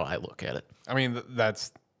 That's how I look at it. I mean,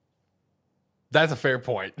 that's a fair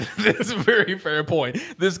point. That's a very fair point.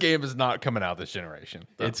 This game is not coming out this generation.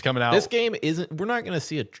 It's coming out. This game isn't. We're not going to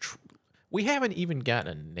see we haven't even gotten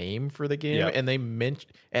a name for the game, Yep.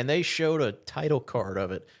 and they showed a title card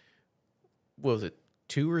of it. What was it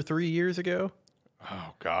 2 or 3 years ago?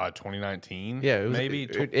 Oh God, 2019. Yeah, maybe.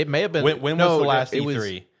 It may have been. When was the last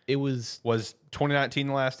E3? It was 2019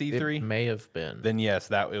 the last E3? It may have been. Then yes,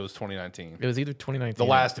 it was 2019. It was either 2019. The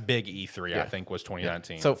last big E3, Yeah. I think, was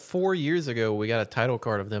 2019. So 4 years ago, we got a title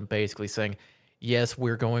card of them basically saying, yes,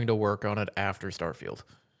 we're going to work on it after Starfield.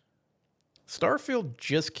 Starfield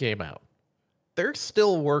just came out. They're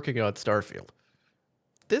still working on Starfield.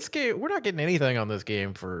 This game, we're not getting anything on this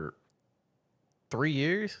game for 3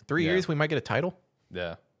 years. 3 years, we might get a title.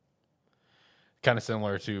 Yeah. Kind of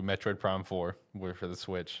similar to Metroid Prime 4 for the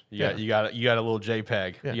Switch. You got a little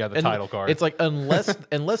JPEG. Yeah. You got the And title card. It's like unless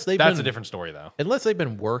they've That's been, a different story though. unless they've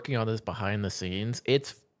been working on this behind the scenes,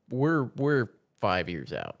 we're 5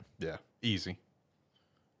 years out. Yeah, easy.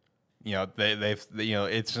 You know, they've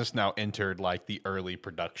it's just now entered like the early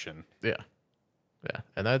production. Yeah.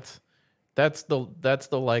 And that's the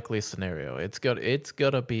likely scenario. It's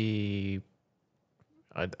gonna be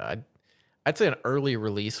I'd say an early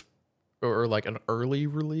release or like an early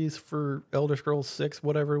release for Elder Scrolls 6,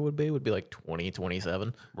 whatever it would be like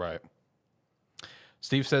 2027. Right.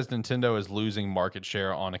 Steve says Nintendo is losing market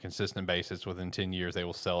share on a consistent basis. Within 10 years, they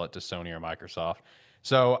will sell it to Sony or Microsoft.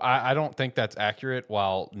 So I don't think that's accurate.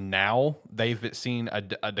 While now they've seen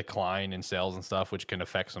a decline in sales and stuff, which can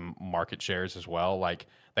affect some market shares as well. Like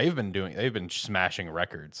they've been smashing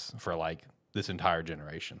records for like this entire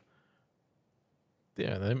generation.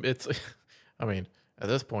 Yeah, it's I mean, at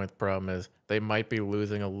this point the problem is they might be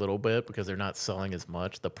losing a little bit because they're not selling as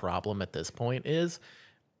much. The problem at this point is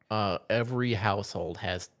every household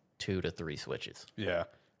has 2 to 3 Switches. Yeah.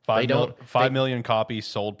 5 million copies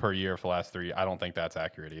sold per year for the last 3. I don't think that's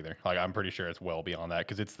accurate either. Like, I'm pretty sure it's well beyond that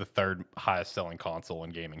because it's the 3rd highest selling console in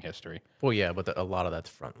gaming history. Well, yeah, but a lot of that's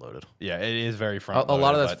front loaded. Yeah, it is very front A loaded.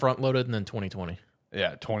 lot of that's front loaded and then 2020.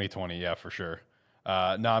 Yeah, 2020. Yeah, for sure.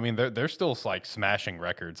 No, I mean, they're still like smashing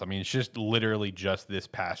records. I mean, it's just literally just this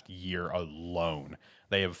past year alone,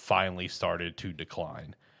 they have finally started to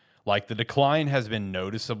decline. Like the decline has been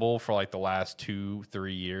noticeable for like the last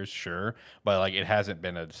 2-3 years, sure, but like it hasn't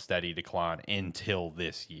been a steady decline until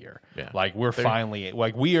this year. Yeah. Like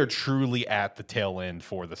we are truly at the tail end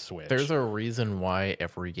for the Switch. There's a reason why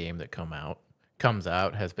every game that comes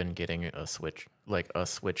out has been getting a Switch, like a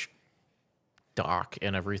Switch dock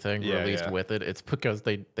and everything released with it. It's because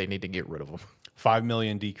they need to get rid of them. 5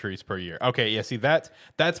 million decrease per year. Okay, yeah. See, that's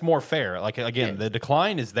more fair. Like again, the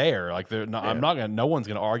decline is there. Like no one's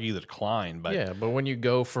gonna argue the decline. But but when you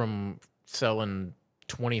go from selling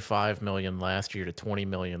 25 million last year to 20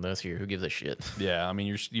 million this year, who gives a shit? Yeah, I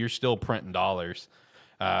mean you're still printing dollars.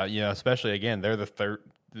 Especially again, they're the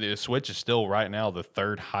the Switch is still right now the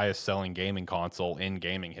third highest selling gaming console in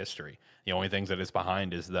gaming history. The only things that it's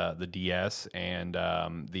behind is the DS and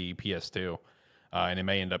the PS2. And it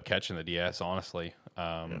may end up catching the DS, honestly.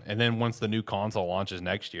 And then once the new console launches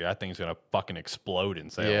next year, that thing's gonna fucking explode in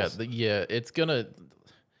sales. Yeah, it's gonna.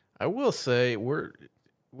 I will say we're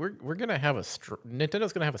gonna have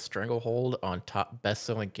Nintendo's gonna have a stranglehold on top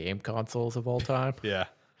best-selling game consoles of all time. Yeah.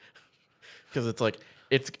 Because it's like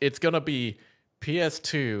it's gonna be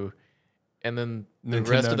PS2, and then the Nintendo,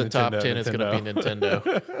 rest of the top Nintendo, 10 is gonna be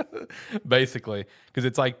Nintendo. Basically, because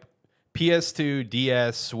it's like PS2,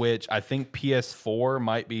 DS, Switch. I think PS4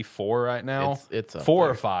 might be 4 right now. It's up 4 or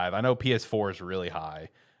there. 5. I know PS4 is really high.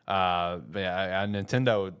 Yeah,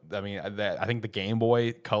 Nintendo. I mean, I think the Game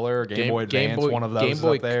Boy Color, Game Boy Advance, one of those is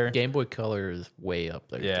up there. Game Boy Color is way up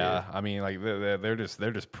there. Yeah, too. I mean, like they're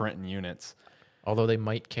just printing units. Although they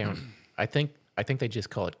might count. I think they just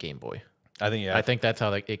call it Game Boy. I think I think that's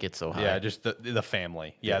how it gets so high. Yeah, just the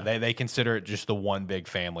family. Yeah, they consider it just the one big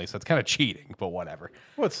family, so it's kind of cheating, but whatever.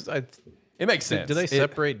 Well, It makes sense. Do they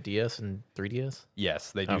separate DS and 3DS?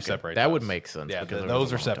 Yes, they do separate. That would those. make sense. Yeah, because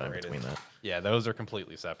those are there was a long time separated. between that. Yeah, those are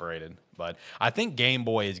completely separated. But I think Game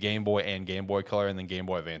Boy is Game Boy and Game Boy Color, and then Game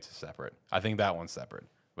Boy Advance is separate. I think that one's separate.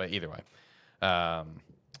 But either way. And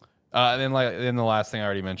then the last thing I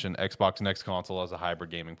already mentioned, Xbox next console as a hybrid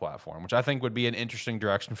gaming platform, which I think would be an interesting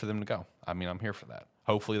direction for them to go. I mean, I'm here for that.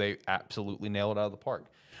 Hopefully they absolutely nail it out of the park.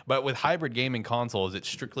 But with hybrid gaming consoles, it's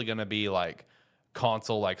strictly going to be like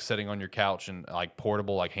console, like sitting on your couch and like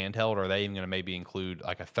portable, like handheld, or are they even going to maybe include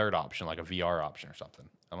like a third option, like a VR option or something?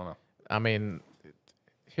 I don't know. I mean,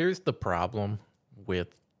 here's the problem with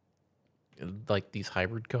like these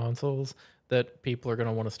hybrid consoles that people are going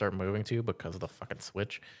to want to start moving to because of the fucking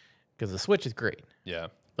Switch. Because the Switch is great. Yeah.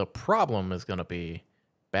 The problem is going to be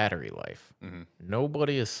battery life. Mm-hmm.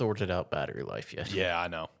 Nobody has sorted out battery life yet. Yeah, I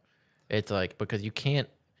know. It's like, because you can't.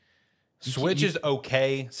 Switch is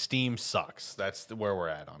okay. Steam sucks. That's where we're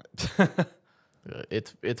at on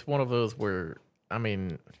it. It's one of those where, I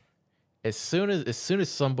mean, as soon as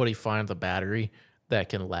somebody finds a battery that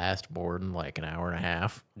can last more than like an hour and a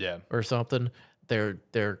half, Yeah. or something, they're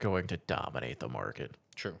going to dominate the market.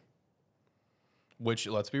 True. Which,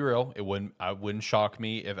 let's be real, I wouldn't shock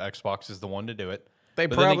me if Xbox is the one to do it.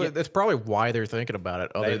 That's probably why they're thinking about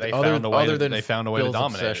it. They found a way to Bill's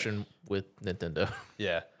dominate obsession with Nintendo.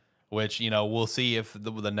 Yeah. Which, we'll see if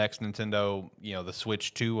the next Nintendo, the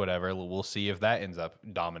Switch 2, whatever, we'll see if that ends up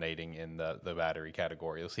dominating in the battery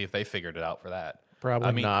category. We'll see if they figured it out for that.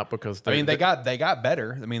 Probably not, because they got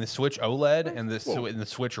better. I mean, the Switch OLED and the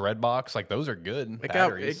Switch Red Box, like those are good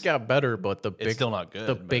batteries. It got better, but it's still not good.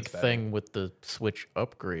 The big thing with the Switch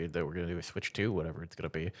upgrade that we're gonna do, Switch 2, whatever it's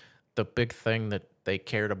gonna be, the big thing that they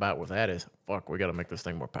cared about with that is, fuck, we got to make this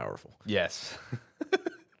thing more powerful. Yes.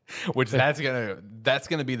 Which that's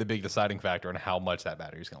gonna be the big deciding factor on how much that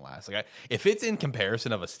battery's gonna last. Like, if it's in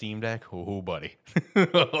comparison of a Steam Deck, oh buddy,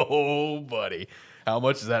 oh buddy, how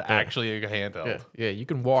much is that actually a handheld? Yeah, you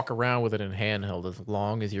can walk around with it in handheld as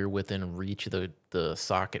long as you're within reach of the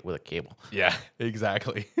socket with a cable. Yeah,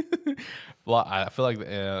 exactly. Well, I feel like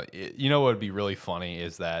what would be really funny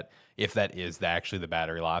is that if that is actually the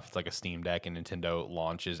battery life, it's like a Steam Deck and Nintendo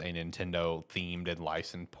launches a Nintendo themed and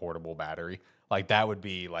licensed portable battery. Like, that would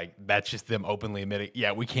be like, that's just them openly admitting,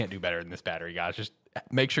 yeah, we can't do better than this battery, guys. Just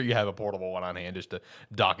make sure you have a portable one on hand just to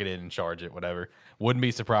dock it in and charge it, whatever. Wouldn't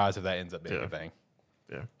be surprised if that ends up being a thing.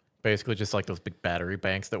 Yeah. Basically just like those big battery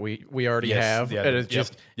banks that we already have. Yeah, And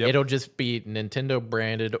it's it'll just be Nintendo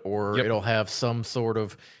branded, or it'll have some sort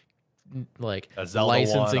of like a Zelda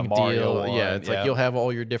licensing one, a Mario deal. one, Yeah, it's like you'll have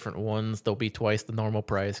all your different ones. They'll be twice the normal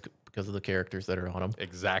price because of the characters that are on them.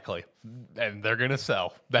 Exactly. And they're going to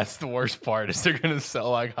sell. That's the worst part, is they're going to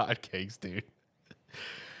sell like hotcakes, dude.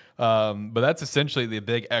 But that's essentially the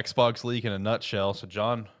big Xbox leak in a nutshell. So,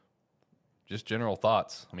 John, just general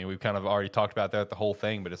thoughts. I mean, we've kind of already talked about that, the whole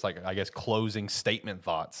thing, but it's like, I guess, closing statement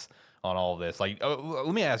thoughts on all of this. Like,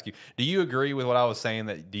 let me ask you, do you agree with what I was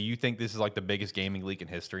saying? Do you think this is like the biggest gaming leak in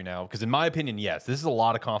history now? Because in my opinion, yes, this is a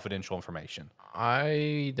lot of confidential information.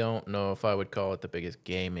 I don't know if I would call it the biggest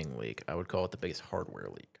gaming leak. I would call it the biggest hardware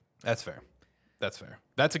leak. That's fair. That's fair.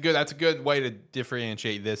 That's a good way to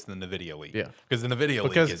differentiate this than the video leak. Yeah. Because the NVIDIA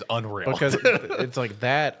leak is unreal. Because it's like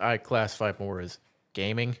that I classify more as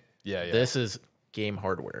gaming. Yeah. This is game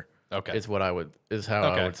hardware. Okay. Is how I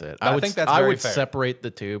would say it. I think that's I very would fair. separate the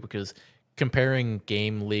two, because comparing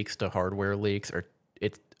game leaks to hardware leaks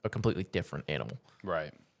it's a completely different animal.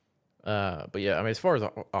 Right. But yeah, I mean, as far as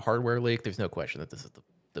a hardware leak, there's no question that this is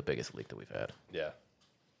the biggest leak that we've had. Yeah.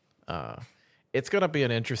 It's gonna be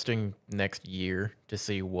an interesting next year to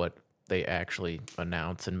see what they actually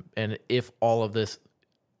announce, and if all of this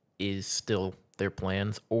is still their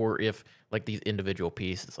plans, or if like these individual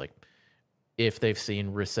pieces, like if they've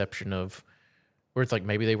seen reception of, where it's like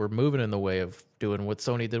maybe they were moving in the way of doing what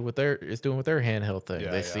Sony did with their handheld thing.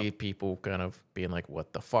 They see people kind of being like,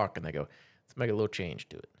 "What the fuck?" and they go, "Let's make a little change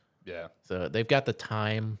to it." Yeah. So they've got the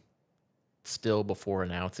time still before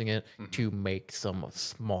announcing it to make some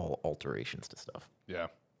small alterations to stuff. Yeah.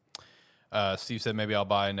 Steve said maybe I'll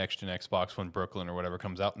buy a next-gen Xbox when Brooklyn or whatever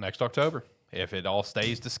comes out next October. If it all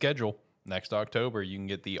stays to schedule, next October you can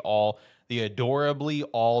get the adorably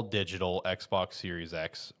all digital Xbox Series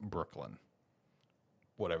X Brooklyn,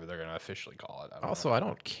 whatever they're gonna officially call it. I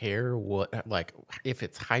don't care what, like, if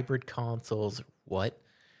it's hybrid consoles.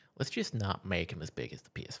 Let's just not make them as big as the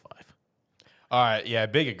PS5. All right, yeah,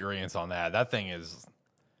 big agreement on that. That thing is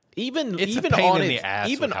even a pain on in its the ass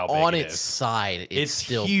even with how big on it its is. side, it's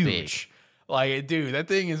still huge. big. Like, dude, that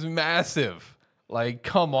thing is massive. Like,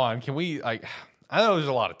 come on, can we like? I know there's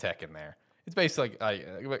a lot of tech in there. It's basically like,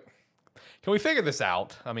 can we figure this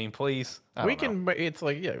out? I mean, please. We can. It's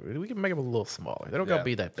like, yeah, we can make them a little smaller. They don't gotta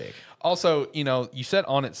be that big. Also, you said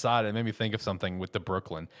on its side, it made me think of something with the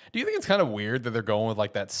Brooklyn. Do you think it's kind of weird that they're going with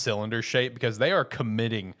like that cylinder shape, because they are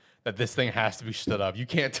committing that this thing has to be stood up? You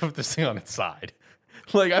can't put this thing on its side.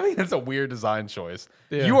 Like, I think that's a weird design choice.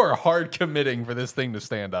 Yeah. You are hard committing for this thing to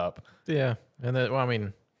stand up. Yeah, and then, well, I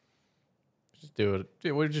mean, just do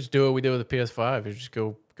it. We just do what we did with the PS5. You just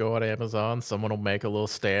go on Amazon. Someone will make a little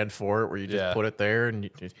stand for it where you just put it there, and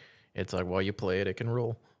it's like, while you play it, it can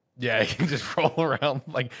roll. Yeah, you can just roll around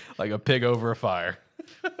like a pig over a fire.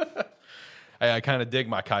 I kind of dig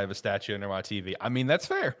my Kaiba statue under my TV. I mean, that's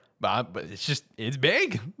fair, but it's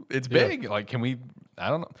big. It's big. Like, can we? I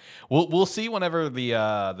don't know. We'll see whenever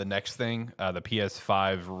the next thing, the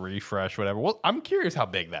PS5 refresh, whatever. Well, I'm curious how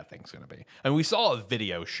big that thing's gonna be. I mean, we saw a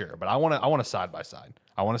video, sure, but I want a side by side.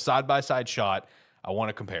 I want a side by side shot. I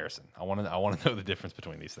want a comparison. I want to know the difference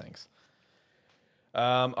between these things.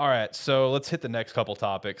 All right, so let's hit the next couple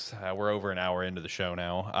topics. We're over an hour into the show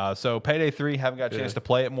now. So Payday 3, haven't got a chance to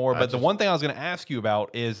play it more, but the one thing I was going to ask you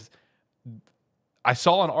about is I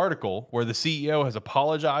saw an article where the CEO has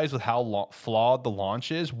apologized with how flawed the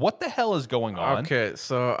launch is. What the hell is going on? Okay,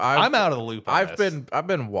 so I'm out of the loop on I've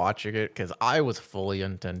been watching it because I was fully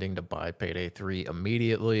intending to buy Payday 3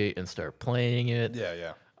 immediately and start playing it.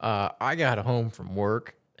 Yeah. I got home from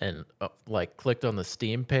work and clicked on the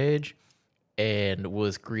Steam page and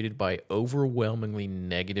was greeted by overwhelmingly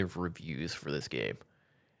negative reviews for this game.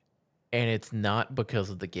 And it's not because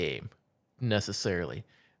of the game necessarily.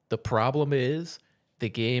 The problem is the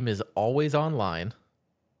game is always online.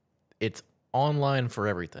 It's online for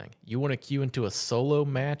everything. You want to queue into a solo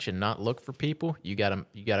match and not look for people, you gotta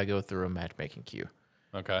go through a matchmaking queue.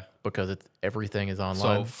 Okay. Because everything is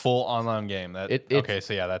online. So full online game. Okay,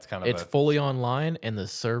 so yeah, that's kind of it's fully online, and the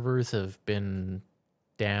servers have been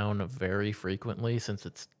down very frequently since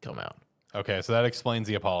it's come out. Okay, so that explains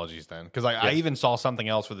the apologies then. Because I even saw something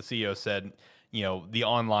else where the CEO said, the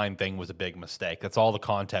online thing was a big mistake. That's all the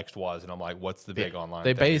context was. And I'm like, what's the big online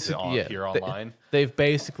thing? Pure online? They've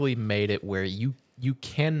basically made it where you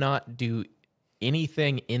cannot do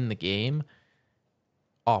anything in the game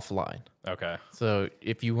offline. Okay. So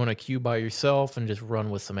if you want to queue by yourself and just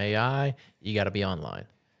run with some AI, you got to be online.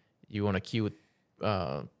 You want to queue with,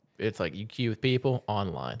 it's like you queue with people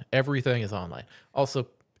online. Everything is online. Also,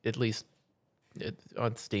 at least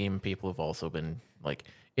on Steam, people have also been like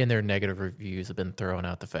in their negative reviews have been throwing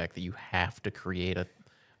out the fact that you have to create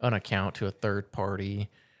an account to a third party.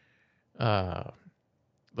 Like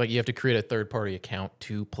you have to create a third party account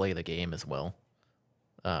to play the game as well.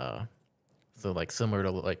 So like similar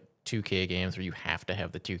to like 2K games where you have to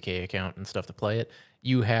have the 2K account and stuff to play it.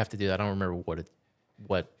 You have to do that. I don't remember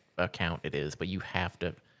what account it is, but you have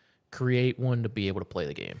to create one to be able to play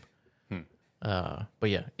the game. But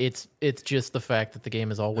yeah, it's just the fact that the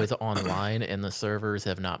game is always online and the servers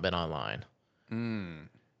have not been online.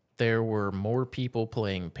 There were more people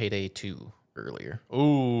playing Payday 2 earlier.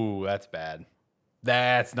 Ooh, that's bad.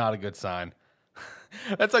 That's not a good sign.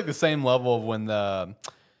 That's like the same level of when WWE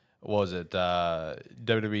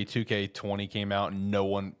 2K20 came out and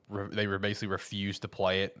they were basically refused to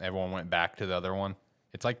play it. Everyone went back to the other one.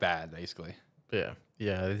 It's like that, basically. Yeah.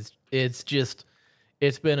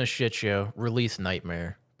 It's been a shit show. Release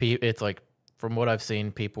nightmare. It's like, from what I've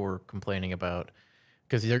seen, people were complaining about,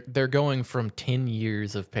 because they're going from 10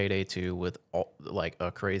 years of Payday 2 with like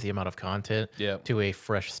a crazy amount of content to a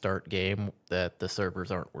fresh start game that the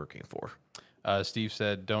servers aren't working for. Steve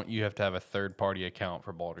said, don't you have to have a third-party account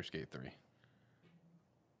for Baldur's Gate 3?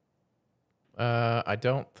 I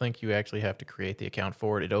don't think you actually have to create the account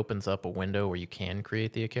for it. It opens up a window where you can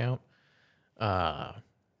create the account.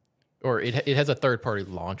 Or it has a third party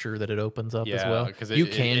launcher that it opens up as Yeah, well. because You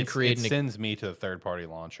can create it sends me to the third party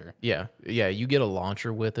launcher. yeah, yeah. You get a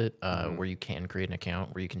launcher with it where you can create an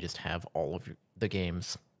account where you can just have all of the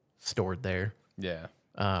games stored there. Yeah,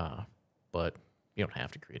 But you don't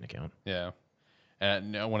have to create an account. yeah.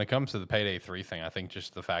 And when it comes to the Payday 3 thing, I think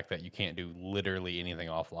just the fact that you can't do literally anything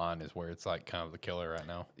offline is where it's like kind of the killer right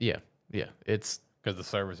now. Yeah, yeah. It's Because the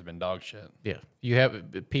servers have been dog shit. yeah. You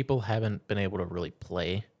have people haven't been able to really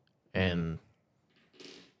play, and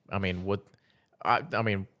I mean I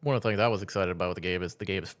mean one of the things I was excited about with the game is the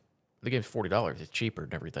game's $40. It's cheaper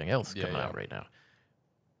than everything else coming out right now.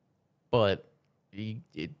 But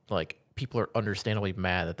like people are understandably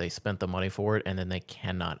mad that they spent the money for it and then they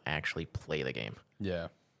cannot actually play the game. Yeah.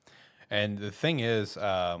 And the thing is,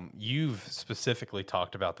 you've specifically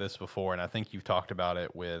talked about this before, and I think you've talked about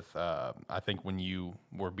it with, I think when you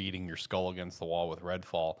were beating your skull against the wall with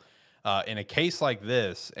Redfall. In a case like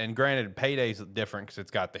this, and granted, Payday's different because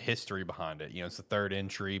it's got the history behind it. You know, it's the third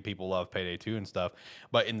entry. People love Payday 2 and stuff.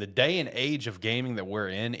 But in the day and age of gaming that we're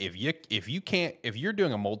in, if you're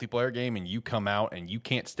doing a multiplayer game and you come out and you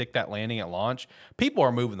can't stick that landing at launch, people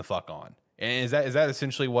are moving the fuck on. And is that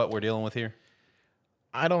essentially what we're dealing with here?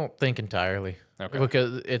 I don't think entirely. Okay.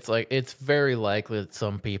 Because it's very likely that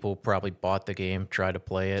some people probably bought the game, tried to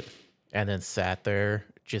play it, and then sat there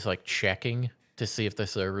just like checking to see if the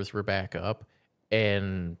servers were back up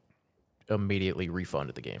and immediately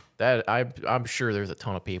refunded the game. That I'm sure there's a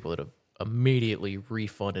ton of people that have immediately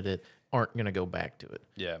refunded it, aren't going to go back to it.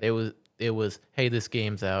 Yeah. It was hey, this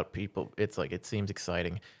game's out, people, it's like it seems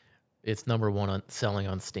exciting. It's number one on selling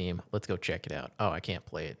on Steam. Let's go check it out. Oh, I can't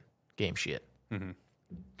play it. Game shit.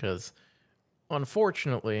 Because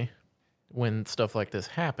unfortunately, when stuff like this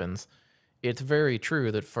happens, it's very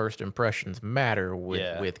true that first impressions matter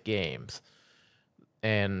with games.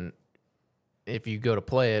 And if you go to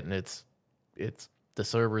play it and it's the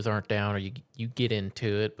servers aren't down, or you get into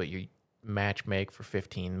it, but you match make for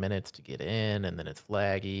 15 minutes to get in, and then it's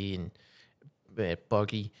laggy and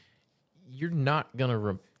buggy, you're not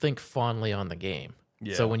gonna think fondly on the game.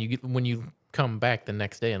 Yeah. So when you come back the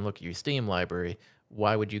next day and look at your Steam library,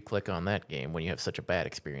 why would you click on that game when you have such a bad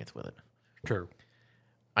experience with it? True.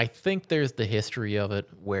 I think there's the history of it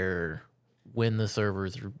where when the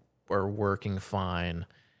servers are working fine,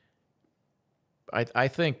 I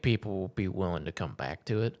think people will be willing to come back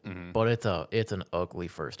to it, but it's an ugly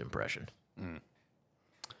first impression.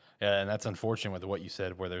 Yeah, and that's unfortunate with what you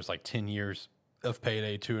said, where there's like 10 years of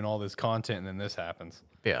Payday 2 and all this content, and then this happens.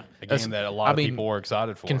 Yeah. A game that a lot of people were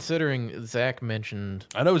excited for. Considering Zach mentioned...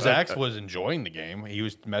 I know Zach was enjoying the game. He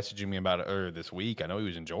was messaging me about it earlier this week. I know he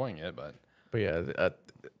was enjoying it, but... But yeah,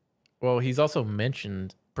 well, he's also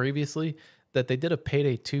mentioned previously that they did a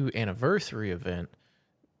Payday 2 anniversary event,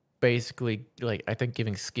 basically, like, I think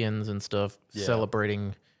giving skins and stuff,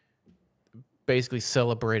 basically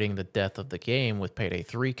celebrating the death of the game with Payday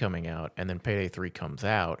 3 coming out, and then Payday 3 comes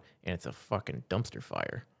out, and it's a fucking dumpster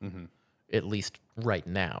fire. At least right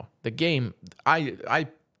now. The game, I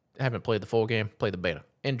haven't played the full game, played the beta.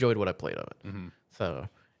 Enjoyed what I played of it. So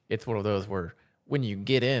it's one of those where when you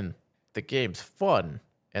get in, the game's fun,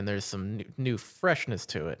 and there's some new freshness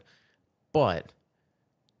to it, but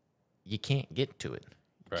you can't get to it.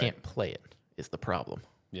 You can't play it is the problem.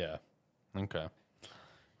 Yeah. Okay.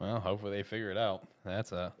 Well, hopefully they figure it out.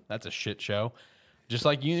 That's a shit show. Just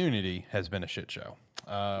like Unity has been a shit show.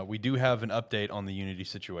 We do have an update on the Unity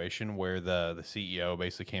situation where the CEO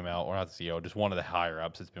basically came out, or not the CEO, just one of the higher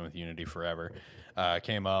ups that's been with Unity forever,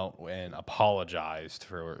 came out and apologized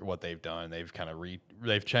for what they've done. They've kind of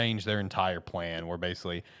they've changed their entire plan. Where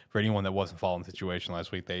basically, for anyone that wasn't following the situation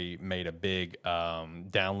last week, they made a big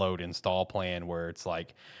download install plan where it's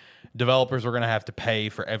like developers are going to have to pay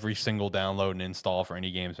for every single download and install for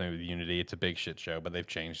any games made with Unity. It's a big shit show, but they've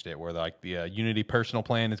changed it where like the Unity personal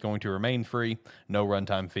plan is going to remain free, no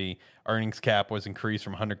runtime fee. Earnings cap was increased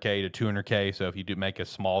from 100K to 200K. So if you do make a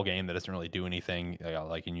small game that doesn't really do anything,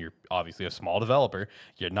 like and you're obviously a small developer,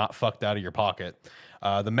 you're not fucked out of your pocket.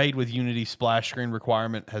 The made with Unity splash screen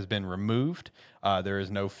requirement has been removed. There is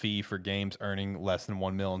no fee for games earning less than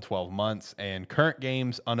 1 mil in 12 months, and current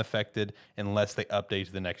games unaffected unless they update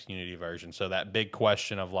to the next Unity version. So that big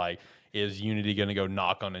question of like, is Unity going to go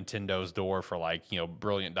knock on Nintendo's door for like,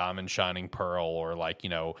 Brilliant Diamond, Shining Pearl, or like,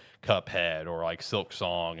 Cuphead, or like Silk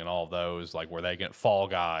Song and all those, like where they get Fall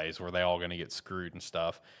Guys, where they all going to get screwed and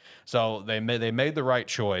stuff. So they made the right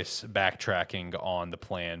choice backtracking on the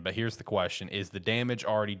plan. But here's the question: is the damage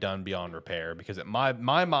already done beyond repair? Because in my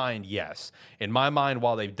mind, yes. In my mind,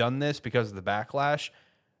 while they've done this because of the backlash,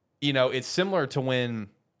 it's similar to when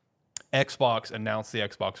Xbox announced the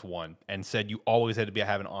Xbox One and said you always had to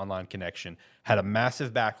have an online connection, had a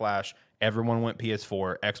massive backlash. Everyone went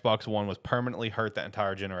PS4. Xbox One was permanently hurt that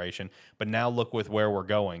entire generation. But now look with where we're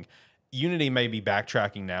going. Unity may be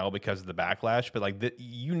backtracking now because of the backlash, but like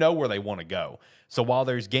where they want to go. So while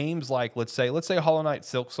there's games like let's say Hollow Knight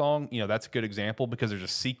Silk Song, that's a good example because there's a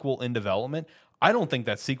sequel in development. I don't think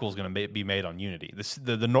that sequel is going to be made on Unity.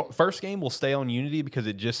 The first game will stay on Unity because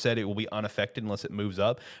it just said it will be unaffected unless it moves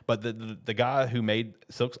up. But the guy who made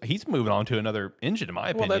Silk, he's moving on to another engine, in my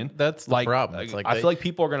opinion. That's the problem. It's like I feel like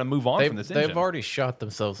people are going to move on from this engine. They've already shot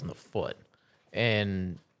themselves in the foot,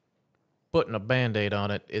 and putting a Band-Aid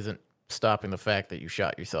on it isn't stopping the fact that you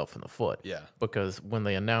shot yourself in the foot. Yeah. Because when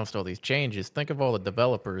they announced all these changes, think of all the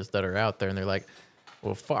developers that are out there, and they're like,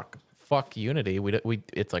 well, fuck Unity.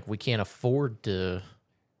 It's like we can't afford to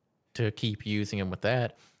keep using them with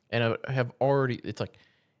that. And I have already, it's like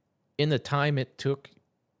in the time it took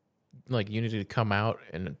like Unity to come out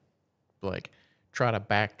and like try to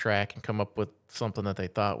backtrack and come up with something that they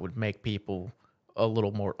thought would make people a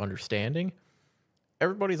little more understanding,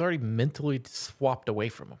 everybody's already mentally swapped away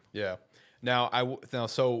from them. Yeah. Now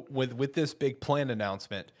so with this big plan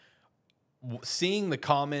announcement, seeing the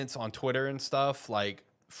comments on Twitter and stuff like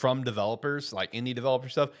from developers, like indie developer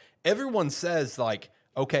stuff, everyone says like,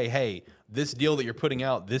 okay, hey, this deal that you're putting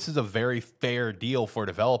out, this is a very fair deal for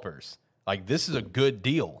developers. Like this is a good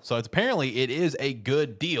deal. So apparently it is a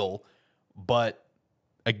good deal, but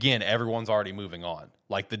again, everyone's already moving on.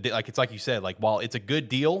 Like it's like you said, like while it's a good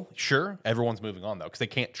deal, sure, everyone's moving on though because they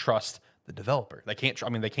can't trust the developer. They can't.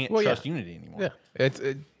 They can't trust Unity anymore.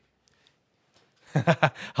 Yeah,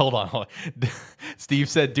 Hold on. Steve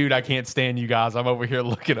said, dude, I can't stand you guys. I'm over here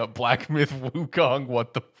looking up Black Myth Wukong.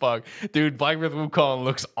 What the fuck? Dude, Black Myth Wukong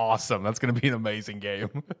looks awesome. That's going to be an amazing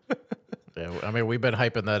game. Yeah, I mean, we've been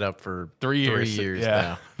hyping that up for 3 years. 3 years yeah,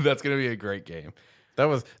 now. That's going to be a great game.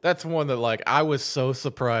 That's one that like I was so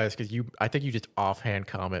surprised because I think you just offhand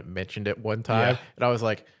mentioned it one time, and I was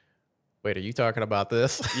like, wait, are you talking about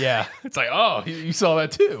this? Yeah. It's like, oh, you saw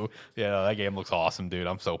that too. Yeah, that game looks awesome, dude.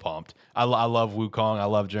 I'm so pumped. I love Wukong. I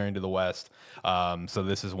love Journey to the West. So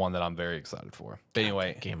this is one that I'm very excited for. But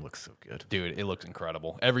anyway. That game looks so good. Dude, it looks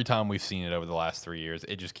incredible. Every time we've seen it over the last 3 years,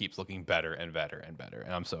 it just keeps looking better and better and better.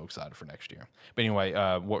 And I'm so excited for next year. But anyway,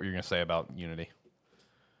 what were you going to say about Unity?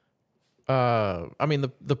 I mean,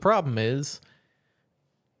 the problem is,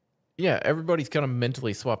 yeah, everybody's kind of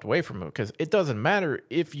mentally swapped away from it because it doesn't matter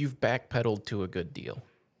if you've backpedaled to a good deal.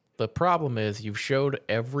 The problem is you've showed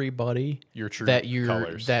everybody your true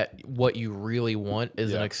colors. That what you really want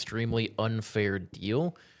is an extremely unfair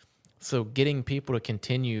deal. So getting people to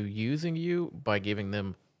continue using you by giving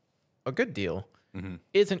them a good deal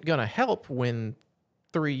isn't going to help when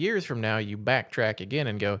 3 years from now you backtrack again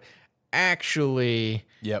and go, actually,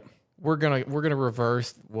 we're gonna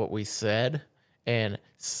reverse what we said and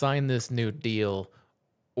sign this new deal,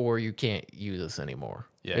 or you can't use us anymore.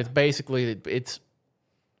 Yeah. It's basically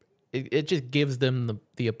it just gives them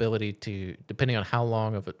the ability to, depending on how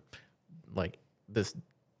long of it like this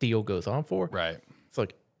deal goes on for. Right. It's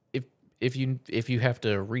like if you have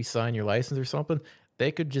to re-sign your license or something,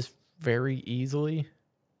 they could just very easily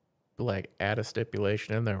like add a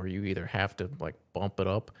stipulation in there where you either have to like bump it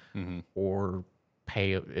up or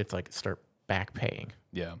pay. It's like start back paying.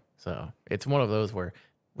 Yeah. So it's one of those where,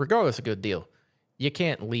 regardless of good deal, you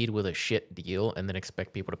can't lead with a shit deal and then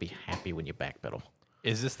expect people to be happy when you backpedal.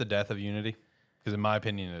 Is this the death of Unity? Because in my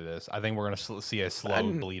opinion, it is. I think we're going to see a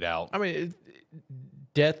slow bleed out. I mean,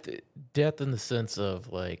 death in the sense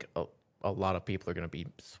of like a lot of people are going to be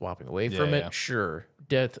swapping away from it. Sure.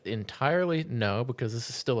 Death entirely, no, because this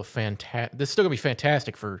is still this is still going to be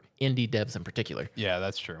fantastic for indie devs in particular. Yeah,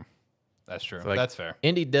 that's true. That's true. So like, that's fair.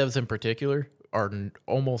 Indie devs in particular are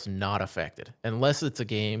almost not affected unless it's a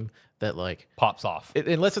game that like pops off.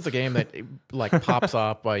 Unless it's a game that like pops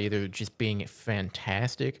off by either just being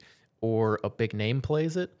fantastic or a big name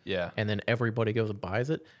plays it. Yeah. And then everybody goes and buys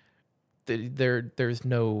it. There's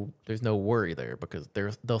no worry there because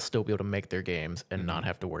they'll still be able to make their games and not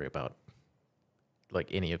have to worry about like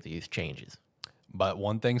any of these changes. But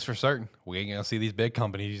one thing's for certain, we ain't gonna see these big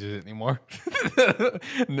companies use it anymore.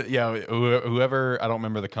 Yeah, whoever, I don't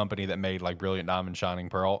remember the company that made like Brilliant Diamond, Shining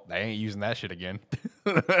Pearl, they ain't using that shit again.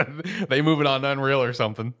 They move it on to Unreal or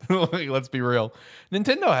something. Like, let's be real.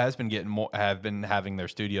 Nintendo has been getting more, have been having their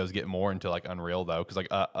studios get more into like Unreal though, because like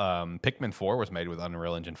Pikmin 4 was made with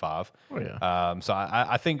Unreal Engine 5. Oh yeah. So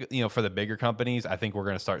I think for the bigger companies, I think we're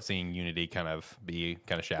going to start seeing Unity kind of be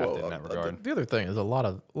kind of shafted in that regard. The other thing is a lot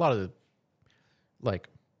of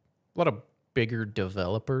bigger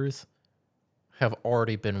developers have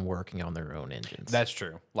already been working on their own engines. That's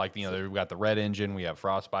true. Like we've got the Red Engine, we have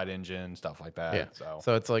Frostbite Engine, stuff like that. Yeah.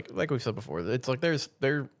 So it's like we said before, it's like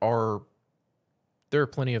there are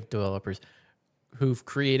plenty of developers who've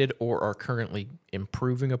created or are currently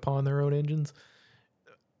improving upon their own engines.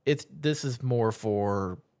 This is more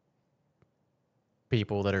for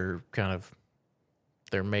people that are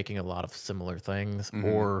they're making a lot of similar things,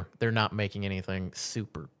 or they're not making anything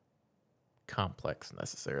super complex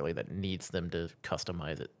necessarily that needs them to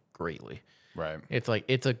customize it greatly. right. It's like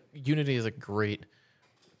Unity is a great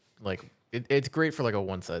it's great for like a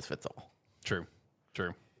one size fits all. True.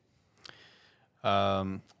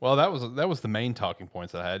 Well, that was the main talking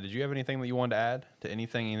points I had. Did you have anything that you wanted to add to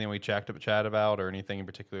anything we chat about, or anything in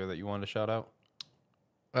particular that you wanted to shout out?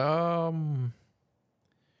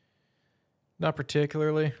 Not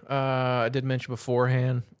particularly. I did mention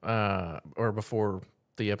beforehand, or before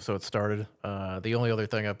the episode started. The only other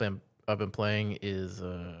thing I've been playing is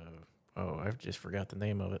I just forgot the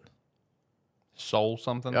name of it. Soul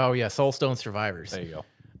something? Oh yeah, Soulstone Survivors. There you go.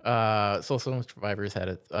 Soulstone Survivors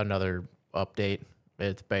had another update.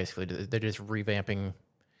 It's basically they're just revamping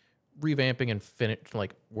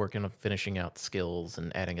and working on finishing out skills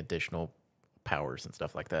and adding additional powers and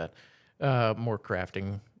stuff like that. More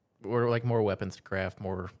crafting, or like more weapons to craft,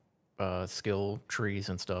 more skill trees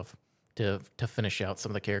and stuff to finish out some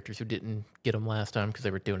of the characters who didn't get them last time because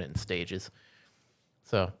they were doing it in stages.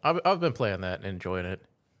 So I've been playing that and enjoying it.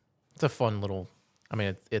 It's a fun little. I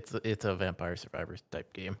mean, it's a Vampire Survivors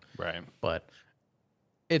type game, Right. but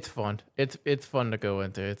it's fun. It's fun to go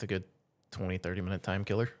into. It's a good 20-30 minute time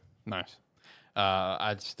killer. Nice.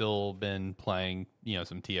 I'd still been playing,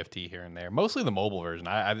 some TFT here and there, mostly the mobile version.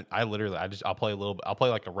 I'll play a little bit. I'll play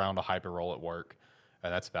like a round of Hyper Roll at work.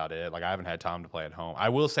 That's about it. Like I haven't had time to play at home. I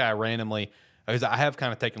will say I randomly, because I have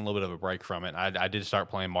kind of taken a little bit of a break from it. I did start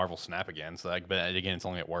playing Marvel Snap again. So but again, it's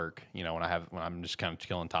only at work. When I'm just kind of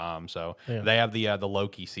killing time. So they have the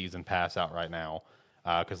Loki season pass out right now.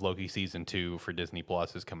 Because Loki season 2 for Disney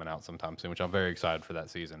Plus is coming out sometime soon, which I'm very excited for that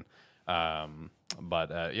season. So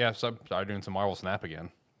I started doing some Marvel Snap again.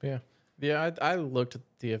 Yeah. I looked at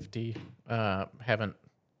TFT. Haven't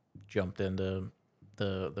jumped into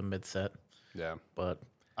the mid set. Yeah, but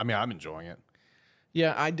I mean, I'm enjoying it.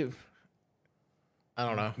 Yeah, I do. I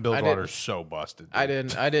don't know. Bilgewater's so busted.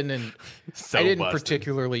 Dude. I didn't busted.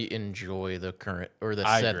 Particularly enjoy the current or the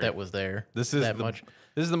set that was there. This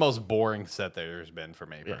is the most boring set there's been for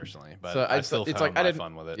me personally. But so I still found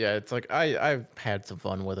fun with it. Yeah, it's like I've had some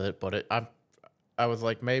fun with it, but I was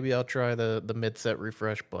like, maybe I'll try the mid set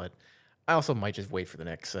refresh, but I also might just wait for the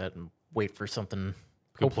next set and wait for something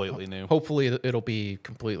completely new. Hopefully it'll be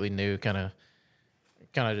completely new, kind of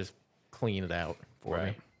just clean it out for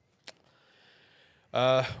me.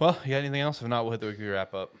 Well, you got anything else? If not, we'll hit the weekly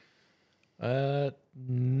wrap up.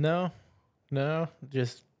 No,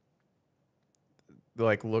 just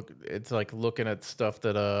it's like looking at stuff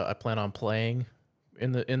that I plan on playing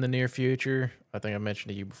in the near future. I think I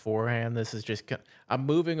mentioned to you beforehand. This is just I'm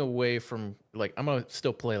moving away from like I'm gonna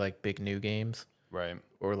still play like big new games, right?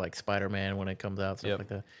 Or like Spider-Man when it comes out, stuff like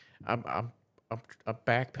that. I'm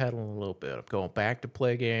backpedaling a little bit. I'm going back to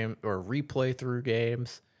play game or replay through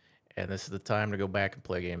games, and this is the time to go back and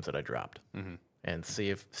play games that I dropped and see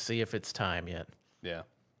if it's time yet. Yeah.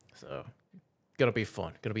 So gonna be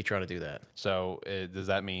fun. Gonna be trying to do that. So does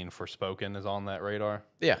that mean Forspoken is on that radar?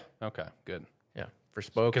 Yeah. Okay. Good. Yeah.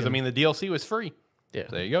 Forspoken. Because I mean the DLC was free. Yeah.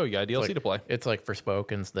 So there you go. You got a DLC to play. It's like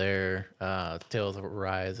Forspoken's there. Tales of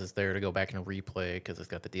Arise is there to go back and replay because it's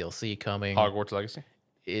got the DLC coming. Hogwarts Legacy.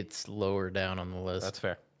 It's lower down on the list. That's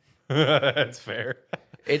fair. That's fair.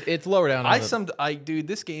 It's lower down. Dude,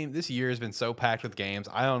 this year has been so packed with games.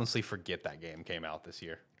 I honestly forget that game came out this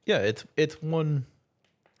year. Yeah, it's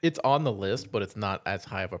on the list, but it's not as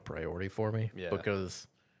high of a priority for me because,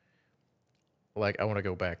 like, I want to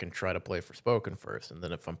go back and try to play Forspoken first, and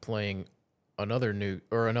then if I'm playing another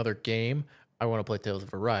game, I want to play Tales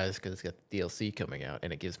of Arise because it's got the DLC coming out,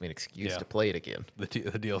 and it gives me an excuse to play it again. The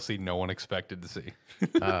DLC no one expected to see.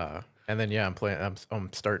 And then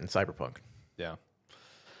I'm starting Cyberpunk. Yeah.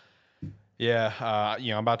 Yeah,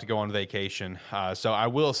 I'm about to go on vacation, so I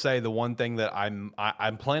will say the one thing that I'm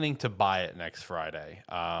planning to buy it next Friday.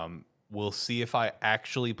 We'll see if I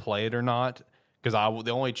actually play it or not, because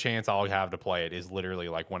the only chance I'll have to play it is literally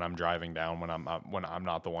like when I'm driving down when I'm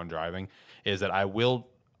not the one driving. Is that I will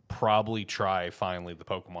probably try finally the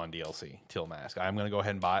Pokemon DLC Teal Mask. I'm gonna go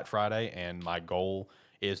ahead and buy it Friday, and my goal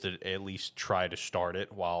is to at least try to start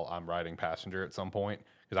it while I'm riding passenger at some point,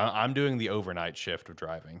 because I'm doing the overnight shift of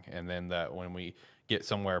driving, and then that when we get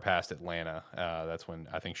somewhere past Atlanta, that's when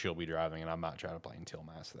I think she'll be driving, and I'm not trying to play in Teal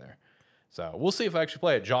Mask there. So we'll see if I actually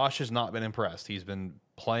play it. Josh has not been impressed. He's been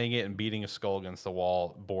playing it and beating his skull against the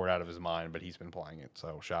wall, bored out of his mind, but he's been playing it.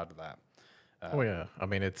 So shout out to that. Oh yeah, I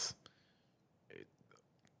mean it's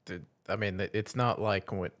not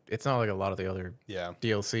like a lot of the other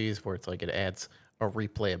DLCs where it's like it adds a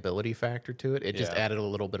replayability factor to it. It just added a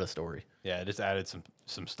little bit of story. Yeah, it just added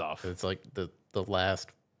some stuff. It's like the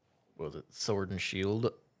last, what was it, Sword and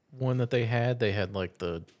Shield one that they had. They had like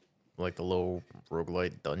the low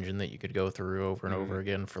roguelite dungeon that you could go through over and over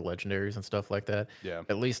again for legendaries and stuff like that. Yeah.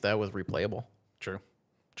 At least that was replayable. True.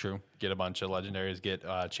 Get a bunch of legendaries, get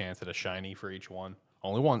a chance at a shiny for each one.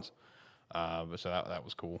 Only once. But so that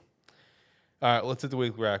was cool. All right, let's hit the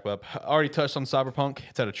weekly wrap up. I already touched on Cyberpunk.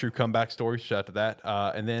 It's had a true comeback story. Shout out to that.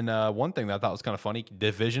 And then one thing that I thought was kind of funny,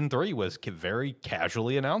 Division 3 was very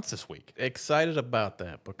casually announced this week. Excited about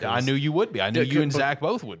that because I knew you would be. I knew you and Zach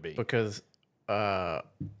both would be. Because I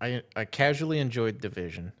casually enjoyed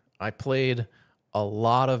Division. I played a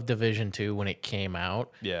lot of Division 2 when it came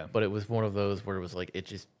out. Yeah. But it was one of those where it was like it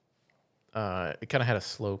just it kind of had a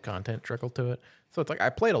slow content trickle to it. So it's like I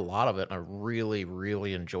played a lot of it and I really,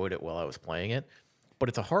 really enjoyed it while I was playing it. But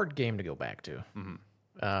it's a hard game to go back to.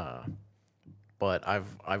 But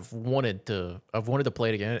I've wanted to play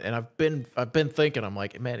it again, and I've been thinking, I'm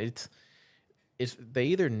like, man, it's they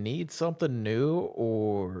either need something new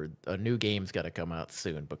or a new game's got to come out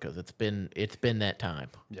soon because it's been that time.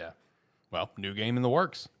 Yeah. Well, new game in the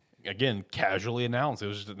works. Again, casually announced. It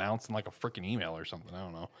was just announced in like a freaking email or something. I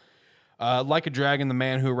don't know. Like a Dragon, The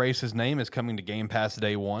Man Who Erased His Name is coming to Game Pass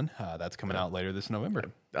Day 1. That's coming out later this November.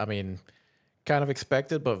 I mean, kind of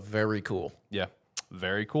expected, but very cool. Yeah,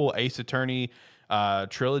 very cool. Ace Attorney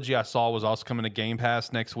trilogy I saw was also coming to Game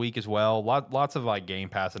Pass next week as well. Lots of like Game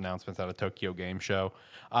Pass announcements out of Tokyo Game Show.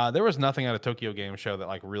 There was nothing out of Tokyo Game Show that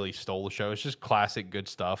like really stole the show. It's just classic good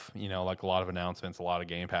stuff. You know, like a lot of announcements, a lot of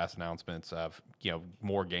Game Pass announcements of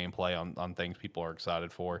more gameplay on things people are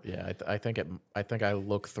excited for. Yeah, I think I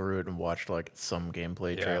looked through it and watched like some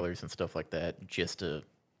gameplay trailers and stuff like that just to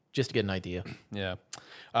get an idea. Yeah.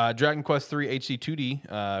 Dragon Quest III HD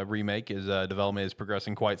 2D remake development is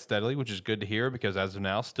progressing quite steadily, which is good to hear because as of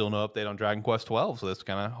now, still no update on Dragon Quest 12. So this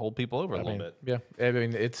kind of hold people over a little bit. Yeah, I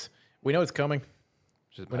mean we know it's coming.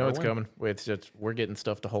 We know it's coming. It's just we're getting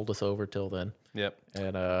stuff to hold us over till then. Yep.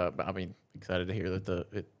 And I mean, excited to hear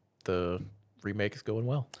that the remake is going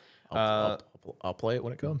well. I'll play it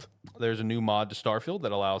when it comes. There's a new mod to Starfield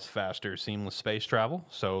that allows faster, seamless space travel.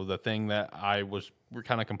 So the thing that we're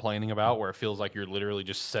kind of complaining about, where it feels like you're literally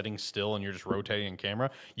just sitting still and you're just rotating in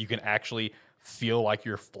camera, you can actually feel like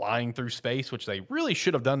you're flying through space, which they really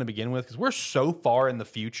should have done to begin with, because we're so far in the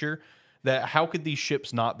future that how could these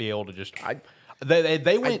ships not be able to just?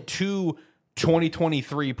 They went to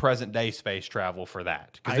 2023 present day space travel for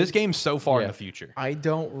that, because this game's so far in the future. I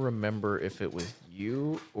don't remember if it was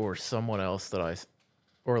you or someone else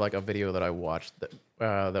or like a video that I watched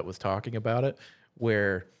that was talking about it.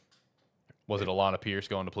 Where was it? Alana Pierce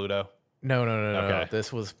going to Pluto? No. Okay.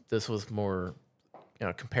 This was more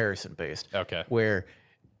comparison based. Okay. Where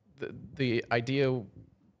the idea,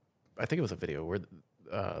 I think it was a video where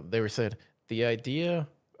they were said the idea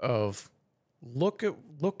of look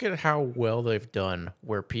at how well they've done,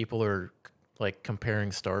 where people are like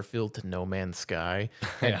comparing Starfield to No Man's Sky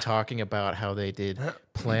and talking about how they did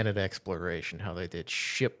planet exploration, how they did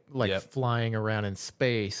ship flying around in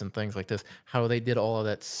space and things like this, how they did all of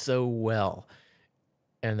that so well,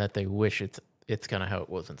 and that they wish it's kind of how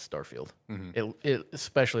it was in Starfield. It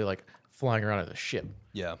especially like flying around as a ship.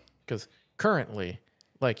 Yeah, because currently,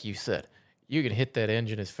 like you said, you can hit that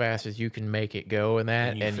engine as fast as you can make it go, and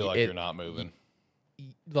you feel like you're not moving.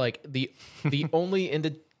 Like the only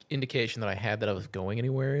indication that I had that I was going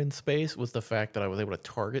anywhere in space was the fact that I was able to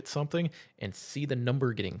target something and see the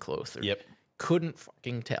number getting closer. Yep. Couldn't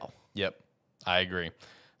fucking tell. Yep. I agree.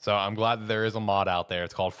 So I'm glad that there is a mod out there.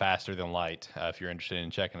 It's called Faster Than Light, if you're interested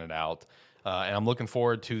in checking it out. And I'm looking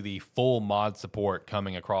forward to the full mod support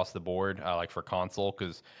coming across the board, like for console,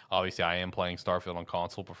 because obviously I am playing Starfield on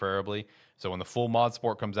console preferably. So when the full mod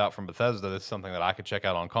support comes out from Bethesda, this is something that I could check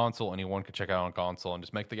out on console. Anyone could check out on console and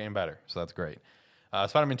just make the game better. So that's great.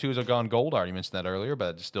 Spider-Man 2 has gone gold. I already mentioned that earlier, but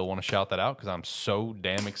I just still want to shout that out because I'm so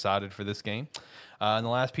damn excited for this game. And the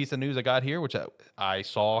last piece of news I got here, which I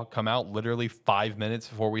saw come out literally 5 minutes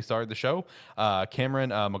before we started the show,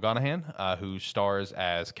 Cameron McGonaghan, who stars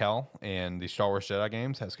as Cal in the Star Wars Jedi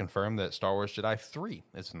games, has confirmed that Star Wars Jedi 3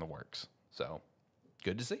 is in the works. So,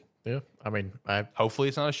 good to see. Yeah, I mean, I Hopefully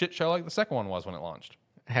it's not a shit show like the second one was when it launched.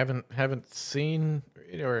 haven't seen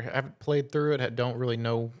or haven't played through it. I don't really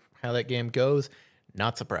know how that game goes.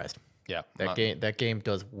 Not surprised. Yeah. That game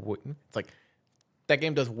does. It's like that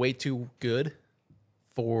game does way too good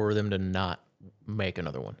for them to not make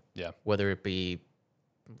another one. Yeah. Whether it be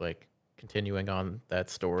like continuing on that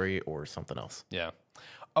story or something else. Yeah.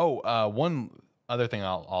 Oh, one other thing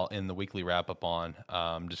I'll end the weekly wrap up on,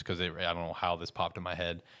 just because I don't know how this popped in my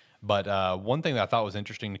head, but one thing that I thought was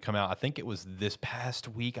interesting to come out, I think it was this past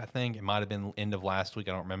week. I think it might have been end of last week.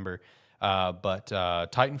 I don't remember. But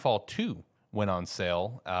Titanfall 2 went on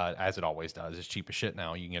sale, as it always does. It's cheap as shit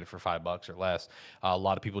now. You can get it for $5 or less. A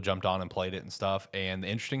lot of people jumped on and played it and stuff. And the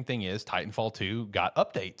interesting thing is Titanfall 2 got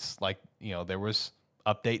updates. Like, there was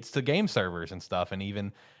updates to game servers and stuff. And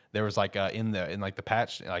even there was like in the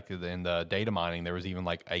patch, like in the data mining, there was even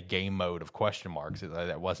like a game mode of question marks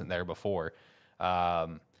that wasn't there before.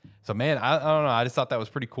 So man, I don't know. I just thought that was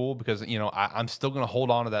pretty cool because, I'm still going to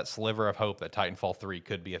hold on to that sliver of hope that Titanfall 3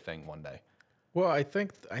 could be a thing one day. Well, I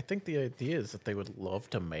think the idea is that they would love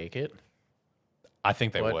to make it. I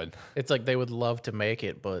think they would. It's like they would love to make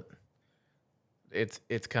it, but it's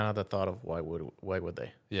kind of the thought of why would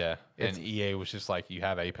they? Yeah, and EA was just like, you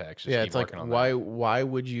have Apex. Just yeah, keep it's like working on why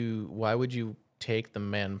would you take the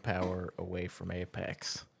manpower away from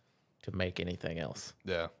Apex to make anything else?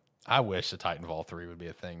 Yeah. I wish the Titanfall 3 would be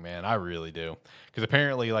a thing, man. I really do. Because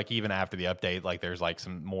apparently, like, even after the update, like, there's, like,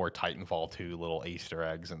 some more Titanfall 2 little Easter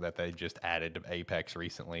eggs that they just added to Apex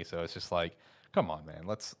recently. So it's just like, come on, man.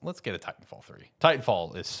 Let's get a Titanfall 3.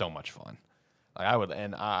 Titanfall is so much fun. Like,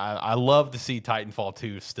 I love to see Titanfall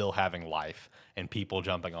 2 still having life and people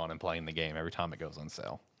jumping on and playing the game every time it goes on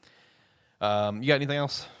sale. You got anything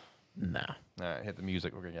else? Nah. All right, hit the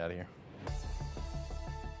music. We're going to get out of here.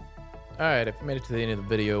 All right, if you made it to the end of the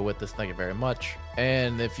video with us, thank you very much.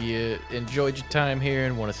 And if you enjoyed your time here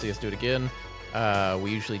and want to see us do it again,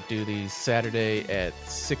 we usually do these Saturday at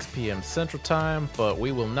 6 p.m. Central Time, but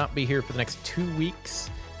we will not be here for the next 2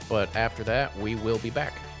 weeks. But after that, we will be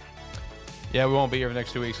back. Yeah, we won't be here for the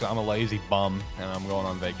next 2 weeks because I'm a lazy bum and I'm going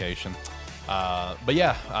on vacation. But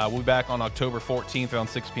yeah, we'll be back on October 14th around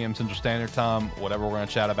 6 p.m. Central Standard Time. Whatever we're going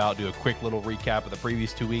to chat about, do a quick little recap of the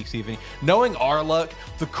previous 2 weeks. Even knowing our luck,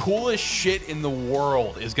 the coolest shit in the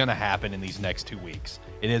world is going to happen in these next 2 weeks.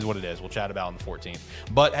 It is what it is. We'll chat about on the 14th.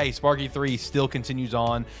 But hey, Sparky 3 still continues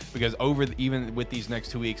on because even with these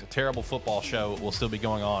next 2 weeks, a terrible football show will still be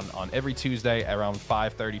going on every Tuesday around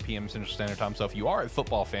 5:30 p.m. Central Standard Time. So if you are a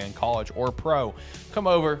football fan, college or pro, come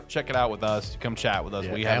over, check it out with us, come chat with us.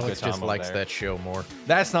 Yeah, we have Alex a good time just over likes there. that show more.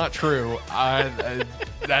 That's not true.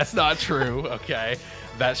 That's not true. Okay.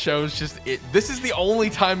 That show's just it. This is the only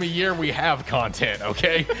time of year we have content.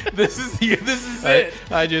 Okay. This is it.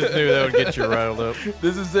 I just knew that would get you riled up.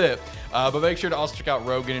 This is it. But make sure to also check out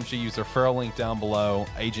Rogue Energy. Use the referral link down below,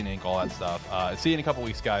 Agent Inc., all that stuff. See you in a couple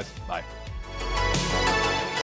weeks, guys. Bye.